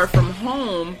in Far From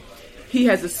Home, he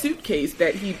has a suitcase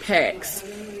that he packs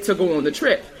to go on the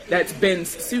trip. That's Ben's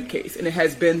suitcase, and it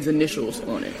has Ben's initials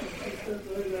on it.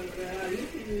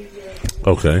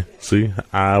 Okay. See,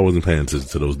 I wasn't paying attention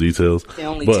to those details. The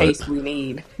only but taste we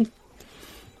need.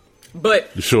 But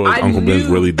you sure I Uncle Ben's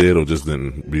knew- really dead, or just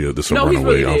didn't be a No, he's runaway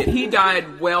really dead. uncle? He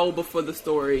died well before the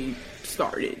story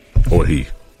started. Or he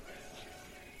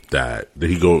died?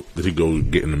 Did he go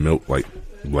get in the milk like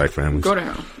black families? Go to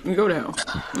hell. Go to hell.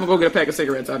 I'm gonna go get a pack of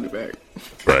cigarettes. I'll be back.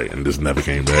 Right, and just never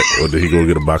came back. Or did he go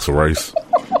get a box of rice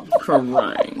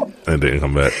Crying. and didn't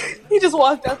come back? He just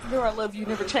walked out the door. I love you.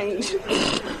 Never change.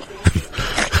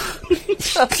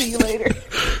 I'll see you later.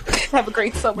 Have a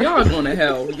great summer. Y'all are going to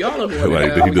hell. Y'all are going to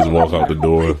Like, hell. did he just walk out the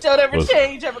door? Don't ever Was-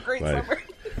 change. Have a great like- summer.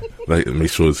 Like,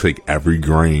 make sure to take every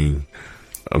grain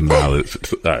of knowledge.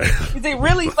 All right. Is it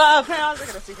really 5 pounds? They're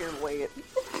gonna sit here and weigh it.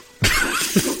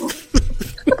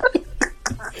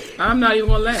 I'm not even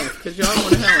gonna laugh because y'all going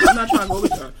to hell. I'm not trying to go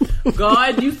with y'all.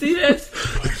 God, you see this?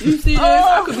 You see this?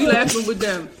 I could be laughing with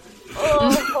them.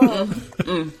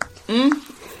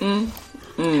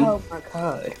 Oh my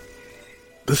god.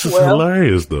 This is Well-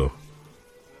 hilarious, though.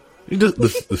 You just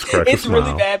this crack a It's smile.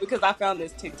 really bad because I found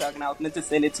this TikTok and I was meant to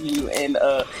send it to you. And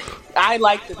I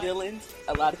like the villains.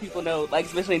 A lot of people know, like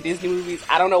especially in Disney movies.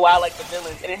 I don't know why I like the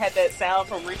villains. And it had that sound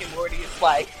from Rick and Morty. It's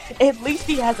like, at least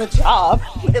he has a job.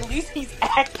 At least he's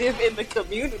active in the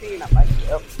community. And I'm like,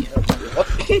 yep.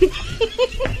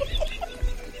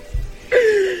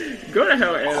 Go to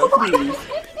hell, Al, please.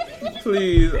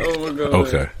 Please. Oh my God.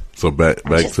 Okay, so back to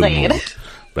the saying. movie.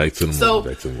 Back to the movie. So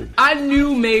Back to the movie. I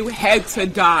knew May had to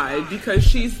die because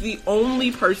she's the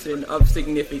only person of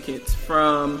significance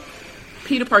from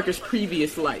Peter Parker's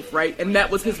previous life, right? And that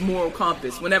was his moral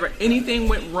compass. Whenever anything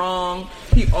went wrong,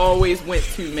 he always went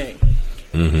to May.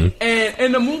 Mm-hmm. And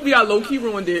in the movie, I low-key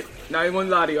ruined it. Not even gonna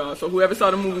lie to y'all. So whoever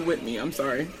saw the movie with me, I'm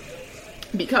sorry.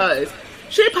 Because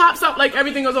she pops up like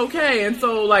everything was okay. And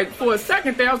so, like, for a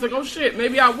second there, I was like, oh shit,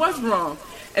 maybe I was wrong.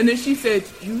 And then she said,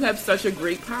 you have such a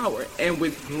great power. And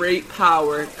with great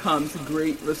power comes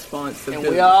great responsibility.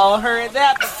 And we all heard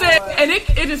that Said, before. and it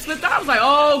just slipped out. I was like,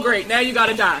 oh, great, now you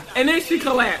gotta die. And then she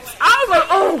collapsed. I was like,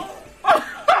 oh.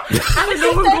 I didn't know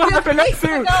what was going to happen next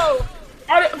soon. No.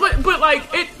 But like,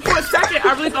 it for a second,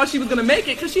 I really thought she was going to make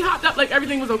it because she hopped up like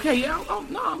everything was okay. Yeah, oh,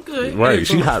 no, I'm good. Right, And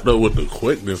she boom. hopped up with the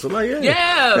quickness. I'm like,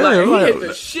 Yeah, like, he hit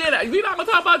the shit out. We not going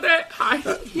to talk about that? How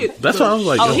he hit That's the why I was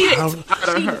like, Oh, yo, he how,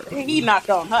 out of her. He knocked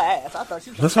on her ass. I thought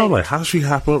she was that's why I was like, how she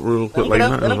hop up real quick? Like,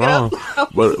 Let him nothing's get wrong. up.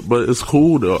 But it's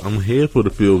cool, though. I'm here for the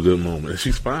feel-good moment.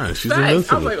 She's fine. She's Facts. I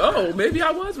was invincible. like, oh, maybe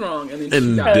I was wrong. And then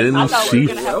And she got then I thought we she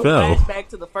were gonna have a fell. flashback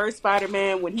to the first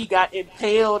Spider-Man when he got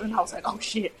impaled, and I was like, "Oh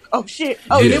shit! Oh shit!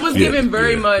 Oh And Yeah, it was yeah, giving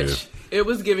very yeah, much. yeah. It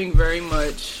was giving very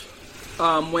much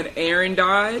when Aaron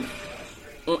died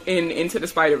in Into the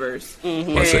Spider-Verse.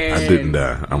 I said, I didn't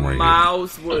die. I'm right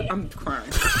Miles was. I'm crying.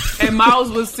 And Miles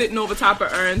was sitting over top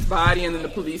of Aaron's body, and then the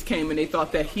police came and they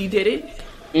thought that he did it,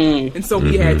 and so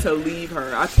we had to leave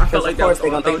her. I felt like of that was course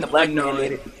they're gonna think the black a man nod.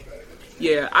 did it."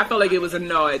 Yeah, I felt like it was a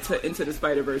nod to Into the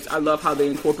Spider-Verse. I love how they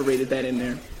incorporated that in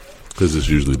there. Because it's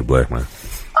usually the black man.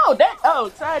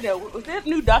 Side note, with this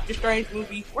new Doctor Strange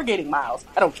movie, we're getting Miles.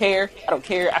 I don't care. I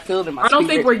feel it in my I don't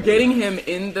think spirit. we're getting him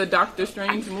in the Doctor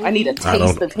Strange movie. I need a I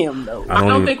taste don't- of him, though. I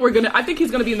don't even- think we're gonna. I think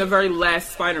he's gonna be in the very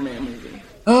last Spider-Man movie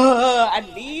I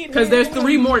need because him. there's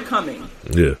 3 more coming.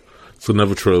 Yeah. It's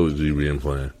another trilogy being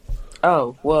planned.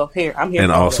 Oh well, here I'm here.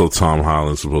 And for all also Tom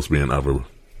Holland's supposed to be in other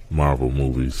Marvel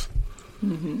movies.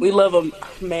 that. We love a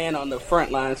man on the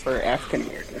front lines for African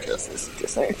American justice.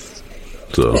 Just saying.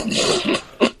 So,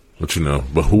 but you know,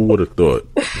 but who would have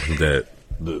thought that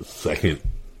the second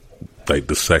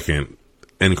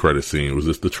end credit scene was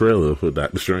just the trailer for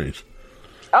Doctor Strange?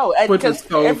 Oh, and Which is because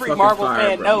so every fucking Marvel fire,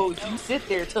 fan bro. knows you sit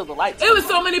there till the lights. It was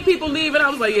so many people leaving. I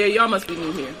was like, yeah, y'all must be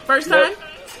new here. First time.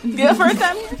 Yeah, first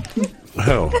time.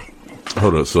 Hell,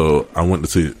 hold up. So I went to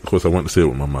see. Of course, I went to see it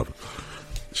with my mother.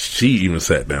 She even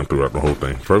sat down throughout the whole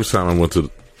thing. First time I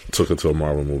took her to a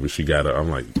Marvel movie. She got it. I'm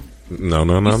like, no.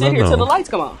 You sit here till the lights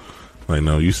come on. Like,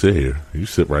 no, you sit here. You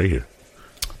sit right here.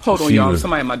 Hold on, She y'all. even-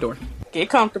 Somebody at my door. Get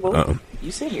comfortable. Uh-uh.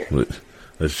 You sit here.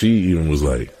 But she even was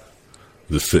like,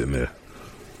 just sitting there.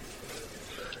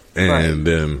 And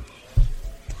then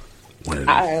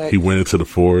when he went into the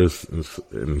forest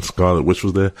and Scarlet Witch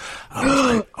was there, I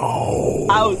was like, oh.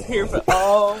 I was here for.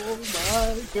 Oh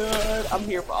my god! I'm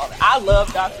here for all that. I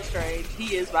love Doctor Strange.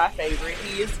 He is my favorite.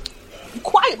 He is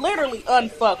quite literally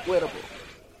unfuckwittable.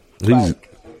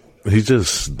 He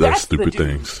just does That's the stupid dude.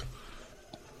 things.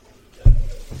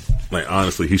 Like,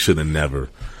 honestly, he should have never,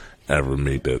 ever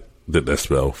made that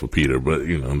spell for Peter. But,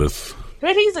 you know, that's...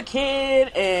 But he's a kid,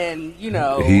 and, you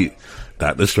know...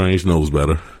 Doctor Strange knows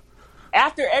better.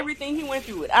 After everything he went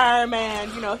through with Iron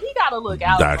Man, you know, he gotta look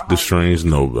out for Doctor homie. Strange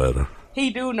know better. He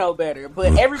do know better.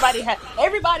 But everybody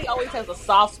always has a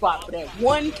soft spot for that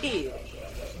one kid.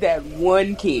 That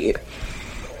one kid.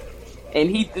 And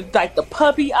he, like, the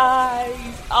puppy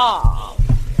eyes. Aw.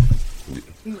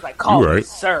 He was like, call me right.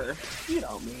 sir. You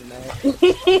don't mean that.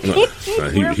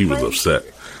 No, he was upset.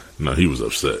 No, he was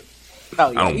upset. Oh,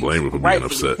 yeah, I don't he blame was him for being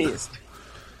rightfully upset. pissed.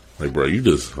 Like, bro, you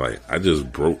just, like, I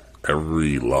just broke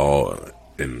every law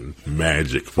and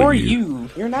magic for For you. you.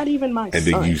 You're not even my And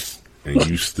son. then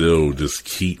you still just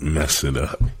keep messing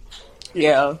up.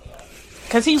 Yeah.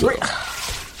 Because I'm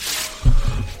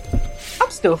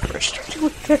still frustrated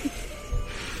with that.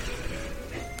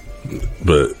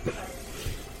 But,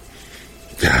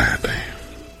 god damn.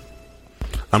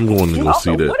 I'm going to go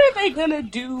Also, see that. what are they going to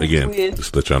do Again, with...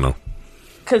 just to let y'all know.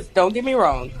 Because don't get me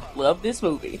wrong, love this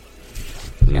movie.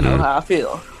 You know how I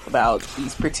feel about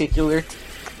these particular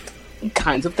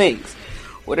kinds of things.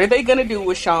 What are they going to do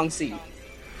with Shang-Chi?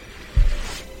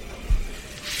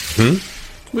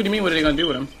 What do you mean? What are they gonna do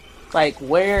with him? Like,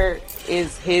 where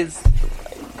is his...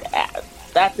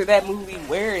 After that movie,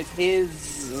 where is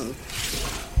his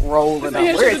role in This ain't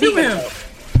that? Where shit is to he do going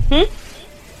with to him.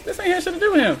 This ain't had shit to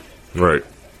do with him. Right.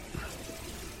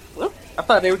 Well, I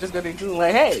thought they were just going to do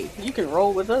like, hey, you can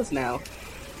roll with us now.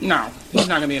 No, he's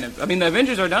not gonna be in it. I mean, the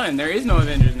Avengers are done. There is no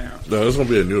Avengers now. No, there's going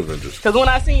to be a new Avengers. Because when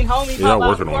I seen Homie Y'all pop out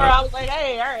working on before, that. I was like,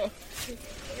 hey, all right,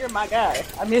 you're my guy.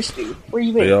 I missed you. Where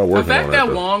you They been? are The working fact on that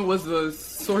though. Wong was the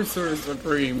Sorcerer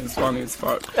Supreme is funny as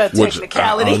fuck. A Which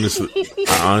technicality. I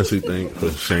honestly think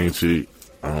for Shang-Chi,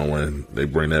 when they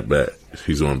bring that back,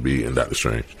 he's going to be in Doctor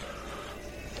Strange.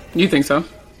 You think so?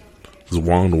 Because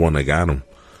Wong the one that got him.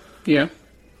 Yeah.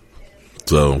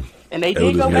 So, And they it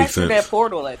would did go just back make to sense. that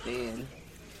portal at the end.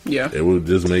 Yeah. It would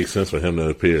just make sense for him to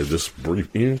appear just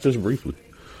briefly.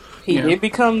 He Yeah. did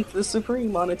become the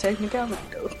Supreme on a technicality,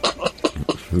 though.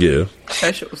 Yeah.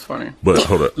 That shit was funny. But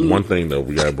hold up. One thing, though,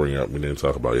 we got to bring up, we didn't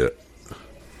talk about yet.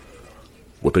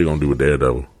 What they going to do with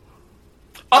Daredevil?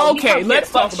 Okay, let's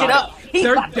fuck talk shit about up. it.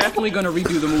 They're definitely going to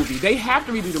redo the movie. They have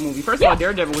to redo the movie. First of all,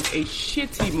 Daredevil was a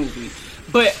shitty movie.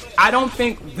 But I don't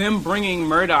think them bringing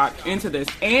Murdoch into this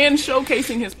and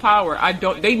showcasing his power,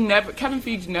 Kevin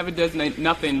Feige never does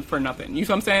nothing for nothing. You know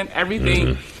what I'm saying?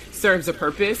 Everything serves a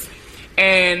purpose.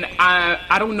 And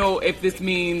I don't know if this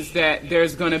means that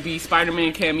there's going to be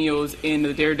Spider-Man cameos in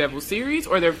the Daredevil series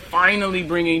or they're finally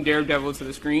bringing Daredevil to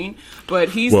the screen. But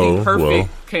he's the perfect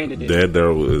candidate.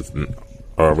 Daredevil is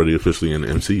already officially in the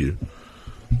MCU.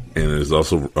 And there's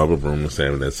also other rumors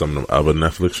saying that some of the other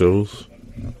Netflix shows,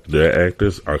 their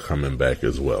actors are coming back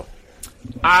as well.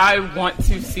 I want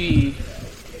to see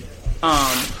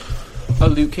a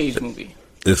Luke Cage movie.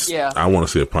 I want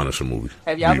to see a Punisher movie.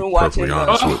 Have y'all Be been watching perfectly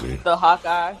honest with me. the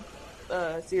Hawkeye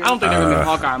series? I don't think they're gonna be a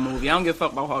Hawkeye movie. I don't give a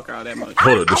fuck about Hawkeye that much.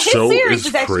 Hold up, the His show series is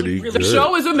is actually pretty really good. The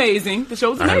show is amazing. The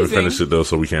show's I haven't amazing. finished it though,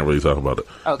 so we can't really talk about it.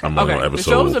 Okay. I'm on Okay, the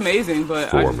episode show's amazing, but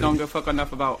I 4, just don't give a fuck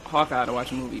enough about Hawkeye to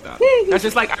watch a movie about it. That's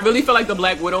just like, I really feel like the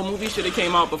Black Widow movie should have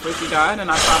came out before she died, and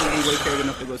I probably ain't really cared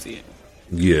enough to go see it.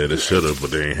 Yeah, they should have,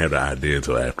 but they ain't had the idea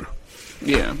until after.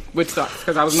 Yeah, which sucks,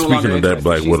 because I was no longer Speaking of that, interested.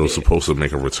 Black She's Widow's dead. supposed to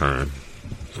make a return.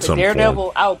 The Some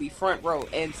Daredevil, I will be front row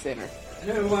and center.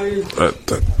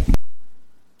 form.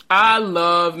 I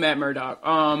love Matt Murdock.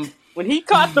 When he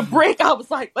caught the brick, I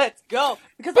was like, let's go.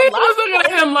 Because a People lot of was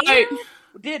looking at him like, people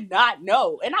did not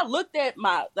know. And I looked at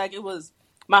it was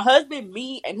my husband,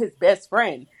 me, and his best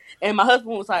friend. And my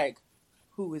husband was like,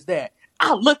 who is that?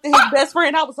 I looked at his best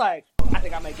friend, I was like, I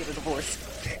think I might get a divorce.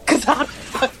 Because how the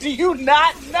fuck do you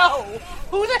not know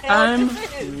who the hell I'm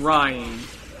this is? crying.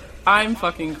 I'm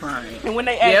fucking crying. And when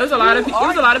they Yeah, it was a lot of who it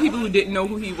was a are lot of people who didn't know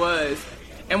who he was,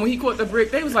 and when he caught the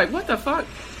brick, they was like, "What the fuck?"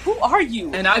 Who are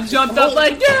you? And I jumped up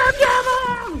like,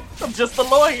 "Daredevil!" I'm just a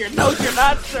lawyer. No, you're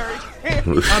not, sir.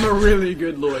 I'm a really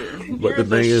good lawyer. But the You're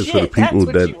thing is, for the shit. That's people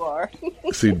what that you are.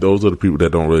 see, those are the people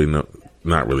that don't really know,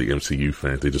 not really MCU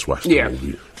fans. They just watch the Yeah.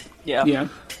 movie. Yeah.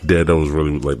 Daredevil was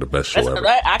really like the best show ever.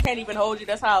 I can't even hold you.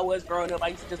 That's how I was growing up. I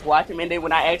used to just watch him, and then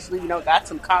when I actually, got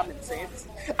some common sense,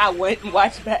 I went and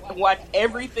watched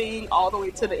everything all the way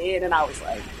to the end, and I was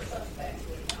like,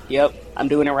 "Yep, I'm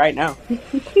doing it right now."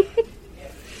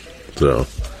 So,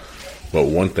 but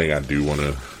one thing I do want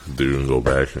to do and go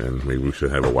back, and maybe we should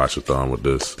have a watch-a-thon with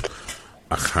this.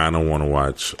 I kind of want to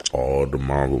watch all the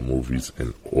Marvel movies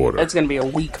in order. It's going to be a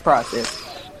week process.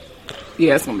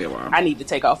 Yeah, it's going to be a while. I need to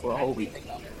take off for a whole week.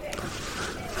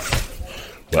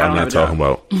 But I'm not talking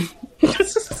about.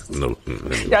 No,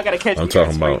 y'all gotta catch me. I'm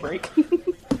talking about. Break.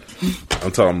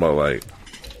 I'm talking about like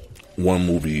one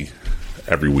movie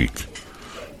every week.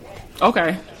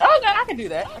 Okay. I can do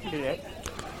that.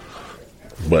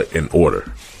 But in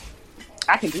order.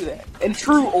 I can do that in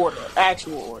true order,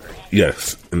 actual order.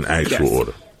 Yes, in actual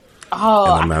order.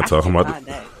 Oh, and I'm not talking about.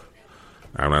 That.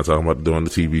 I'm not talking about doing the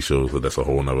TV shows, but that's a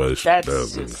whole nother issue.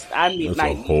 That's just, I mean,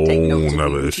 like, a whole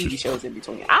nother issue. TV shows in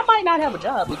between. I might not have a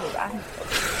job because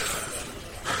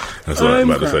That's what I'm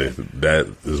about to say. That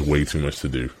is way too much to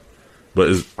do.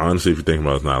 But honestly, if you think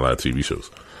about it, it's not a lot of TV shows.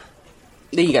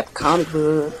 Then you got the comic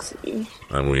books.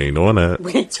 And we ain't doing that.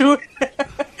 We ain't doing that.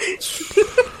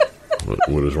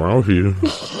 What is wrong with you?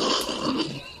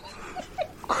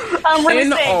 I'm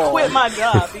really saying quit my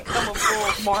job, become a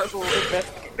full Marvel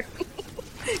investigator.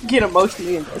 Get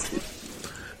emotionally invested.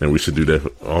 And we should do that.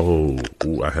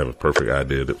 I have a perfect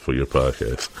idea for your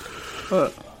podcast.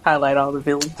 Highlight all the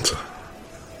villains.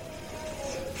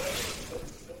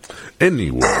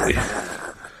 Anyway.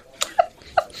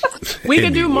 We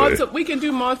can do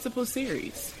multiple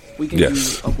series. We can do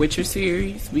a Witcher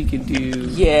series. We can do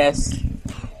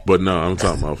But no, I'm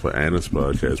talking about for Anna's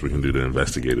podcast. We can do the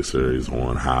investigative series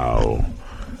on how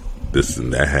this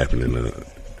and that happened in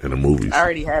the movies. I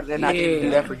already had it, and I didn't do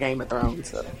that for Game of Thrones.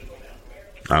 So.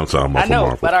 I'm talking about. I know,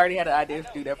 Marvel. but I already had an idea to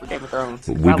do that for Game of Thrones.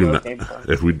 We do not.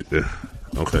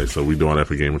 Okay, so we doing that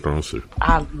for Game of Thrones too.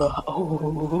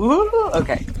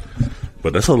 Okay.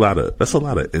 But that's a lot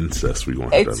of incest we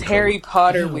gonna have. It's Harry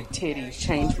Potter with titties.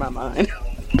 Changed my mind.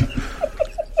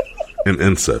 And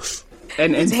incest.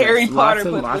 And it's Harry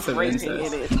Potter with raping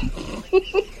in it.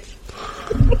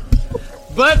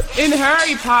 But in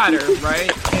Harry Potter,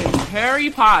 right? In Harry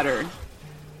Potter,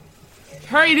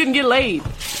 Harry didn't get laid.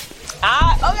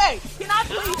 Okay, can I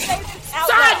please say this out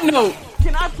loud? Side note.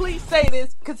 Can I please say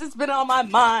this? Because it's been on my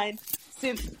mind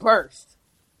since birth.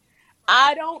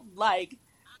 I don't like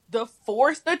the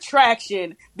forced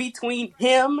attraction between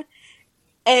him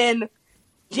and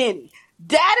Jenny.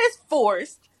 That is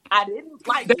forced. I didn't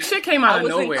like that it. Shit came out of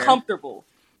nowhere. I was uncomfortable.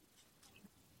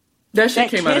 That shit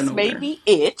came out of nowhere. That kiss made me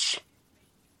itch.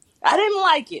 I didn't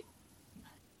like it.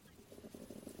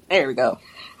 There we go.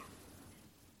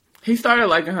 He started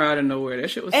liking her out of nowhere. That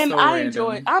shit was so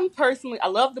random. I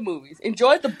love the movies.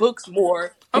 Enjoyed the books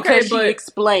more because she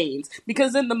explains.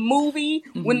 Because in the movie,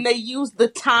 when they use the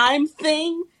time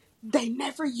thing, they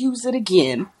never use it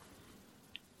again.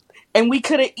 And we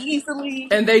could have easily...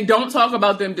 And they don't talk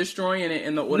about them destroying it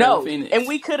in the Order of Phoenix. And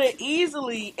we could have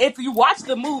easily... If you watch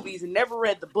the movies and never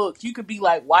read the books, you could be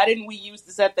like, why didn't we use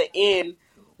this at the end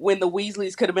when the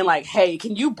Weasleys could have been like, hey,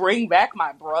 can you bring back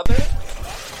my brother?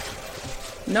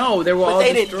 No, they were all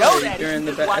destroyed during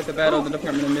at the Battle of the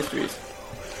Department of Mysteries.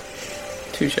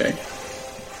 Touché.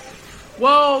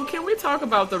 Well, can we talk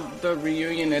about the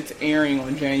reunion that's airing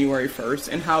on January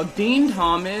 1st and how Dean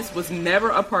Thomas was never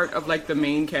a part of like the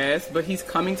main cast, but he's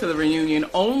coming to the reunion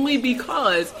only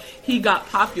because he got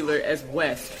popular as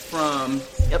West from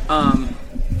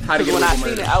How to Get Away with Murder. When I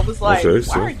seen it, I was like,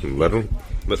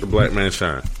 let the black man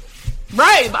shine.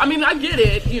 Right, I mean, I get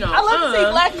it, you know. I love to see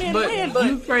black men win, but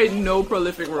you played no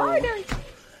prolific role.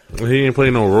 He ain't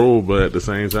played no role, but at the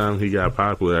same time, he got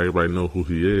popular. Everybody know who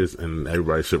he is, and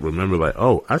everybody should remember, like,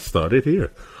 oh, I started here.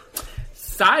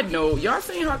 Side note, y'all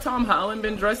seen how Tom Holland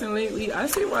been dressing lately? I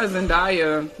see why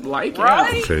Zendaya like him.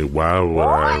 Okay, why would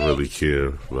I really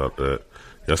care about that?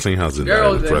 Y'all seen how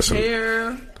Zendaya was dressing?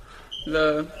 Hair,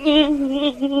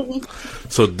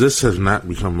 So this has not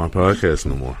become my podcast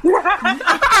no more.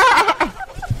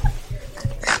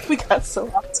 We got so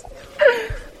off.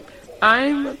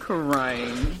 I'm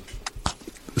crying.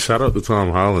 Shout out to Tom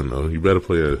Holland, though. You better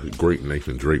play a great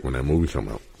Nathan Drake when that movie come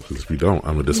out. Because if you don't,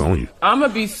 I'm going to disown you. I'm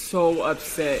going to be so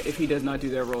upset if he does not do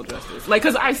that role justice. Like,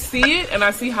 because I see it, and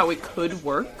I see how it could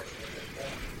work.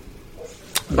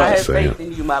 I have faith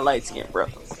in you, my light skin bro.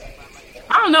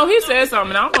 I don't know. He said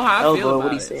something. I don't know how I feel about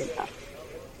what he it. said.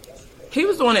 He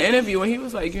was doing an interview, and he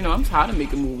was like, I'm tired of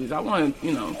making movies. I want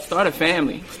to, start a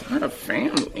family. Start a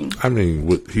family? I mean,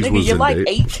 he was you're like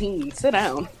 18. Sit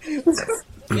down.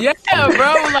 Yeah,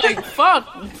 bro. Like, fuck.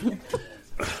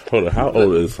 Hold on, how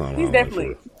old is Tom? He's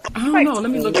definitely. I don't know. Let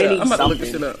me look it up. I'm about to look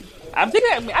this shit up. I think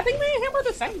me and him are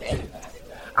the same age.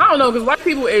 I don't know because white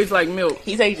people age like milk.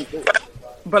 He's aging good.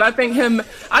 But I think him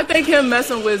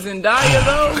messing with Zendaya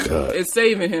though is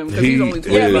saving him because he's only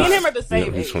 25. Yeah, me and him are the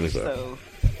same he's age. 25. So.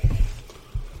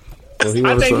 Well,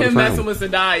 I think him messing with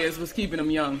Zendaya was keeping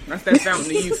him young. That's that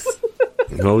fountain of youth.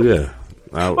 Oh yeah.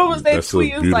 What was that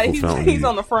tweet? It was like he's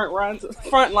on the front lines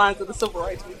of the civil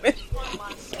rights movement.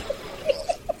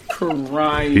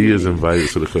 Crying. He is invited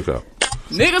to the cookout.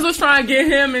 Niggas was trying to get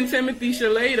him and Timothy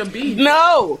Chalamet to beef.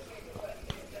 No.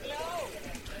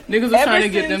 Niggas was trying to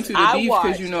get them to the beef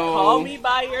because Call Me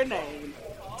by Your Name.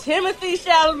 Timothy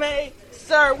Chalamet,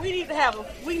 sir, we need to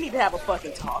have a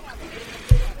fucking talk.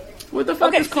 What the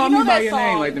fuck is Call Me by Your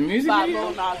Name? Like the music video?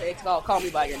 Lil Nas X called Call Me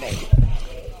by Your Name.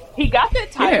 He got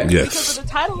that title because of the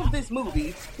title of this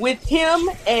movie with him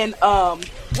and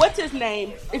what's his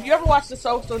name? If you ever watched The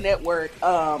Social Network,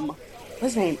 what's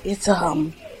his name? It's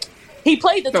he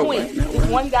played the twins. This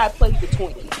one guy played the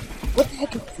twins. What the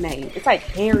heck is his name? It's like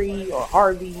Harry or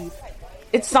Harvey.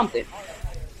 It's something.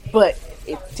 But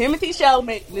it's Timothy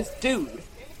Chalamet and this dude.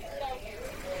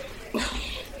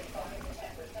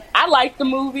 I like the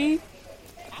movie,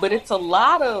 but it's a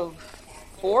lot of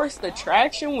forced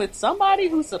attraction with somebody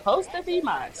who's supposed to be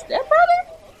my stepbrother.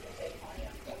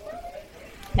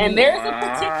 And there's a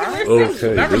particular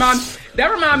scene.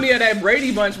 That remind me of that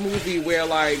Brady Bunch movie where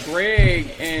like Greg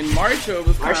and Marsha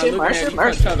was kind of looking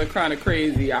at each other kind of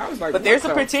crazy. I was like, but there's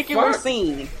a particular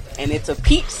scene, and it's a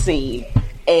peach scene,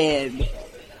 and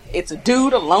it's a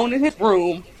dude alone in his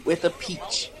room with a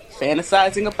peach,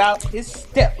 fantasizing about his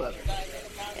stepbrother.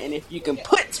 And if you can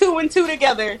put two and two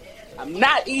together, I'm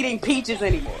not eating peaches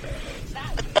anymore.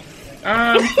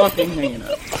 I'm fucking hanging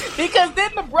up. Because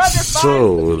then the brother finds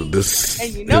So this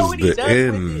and you know is the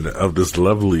end of this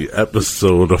lovely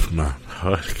episode of my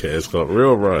podcast called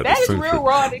Real Raw. That is Real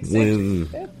Raw and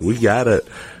Eccentric. When we got it.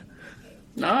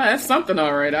 No, that's something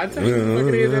all right. I tell you, look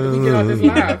at it after we get out this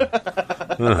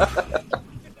live.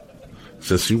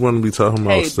 Since you want to be talking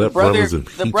about stepbrothers and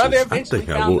peaches, I think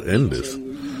I will end this.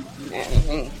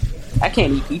 I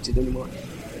can't eat peaches anymore.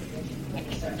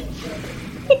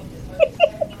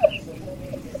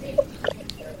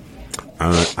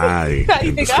 How do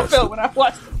you think I felt when I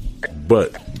watched it?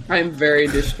 But I am very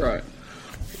distraught.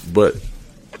 But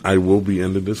I will be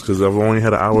ending this because I've only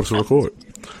had an hour to record.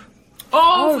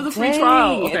 Oh, for the free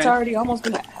trial. Okay. It's already almost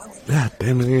been an hour. Yeah,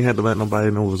 damn it, you ain't had to let nobody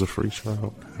know it was a free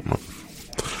trial.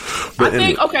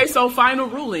 But so final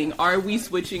ruling. Are we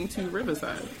switching to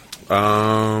Riverside?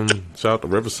 Shout out to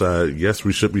Riverside. Yes,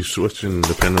 we should be switching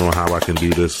depending on how I can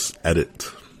do this edit.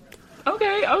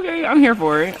 Okay. I'm here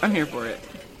for it.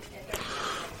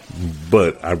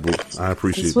 But I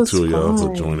appreciate the two of y'all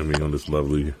for joining me on this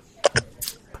lovely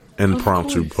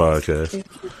impromptu podcast.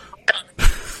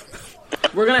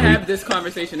 We're gonna have this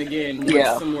conversation again when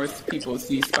some more people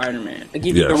see Spider-Man. I'll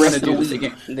give you the rest of the week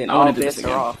again. Then all bets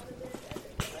are off.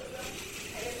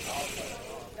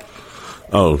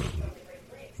 Oh,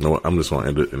 no! I'm just gonna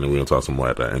end it, and then we're gonna talk some more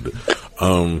after I end it.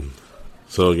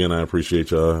 So again, I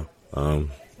appreciate y'all.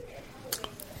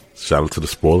 Shout out to the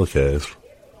Spoiler Cast.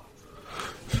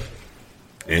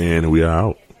 And we are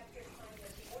out.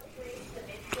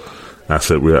 I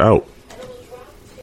said we're out.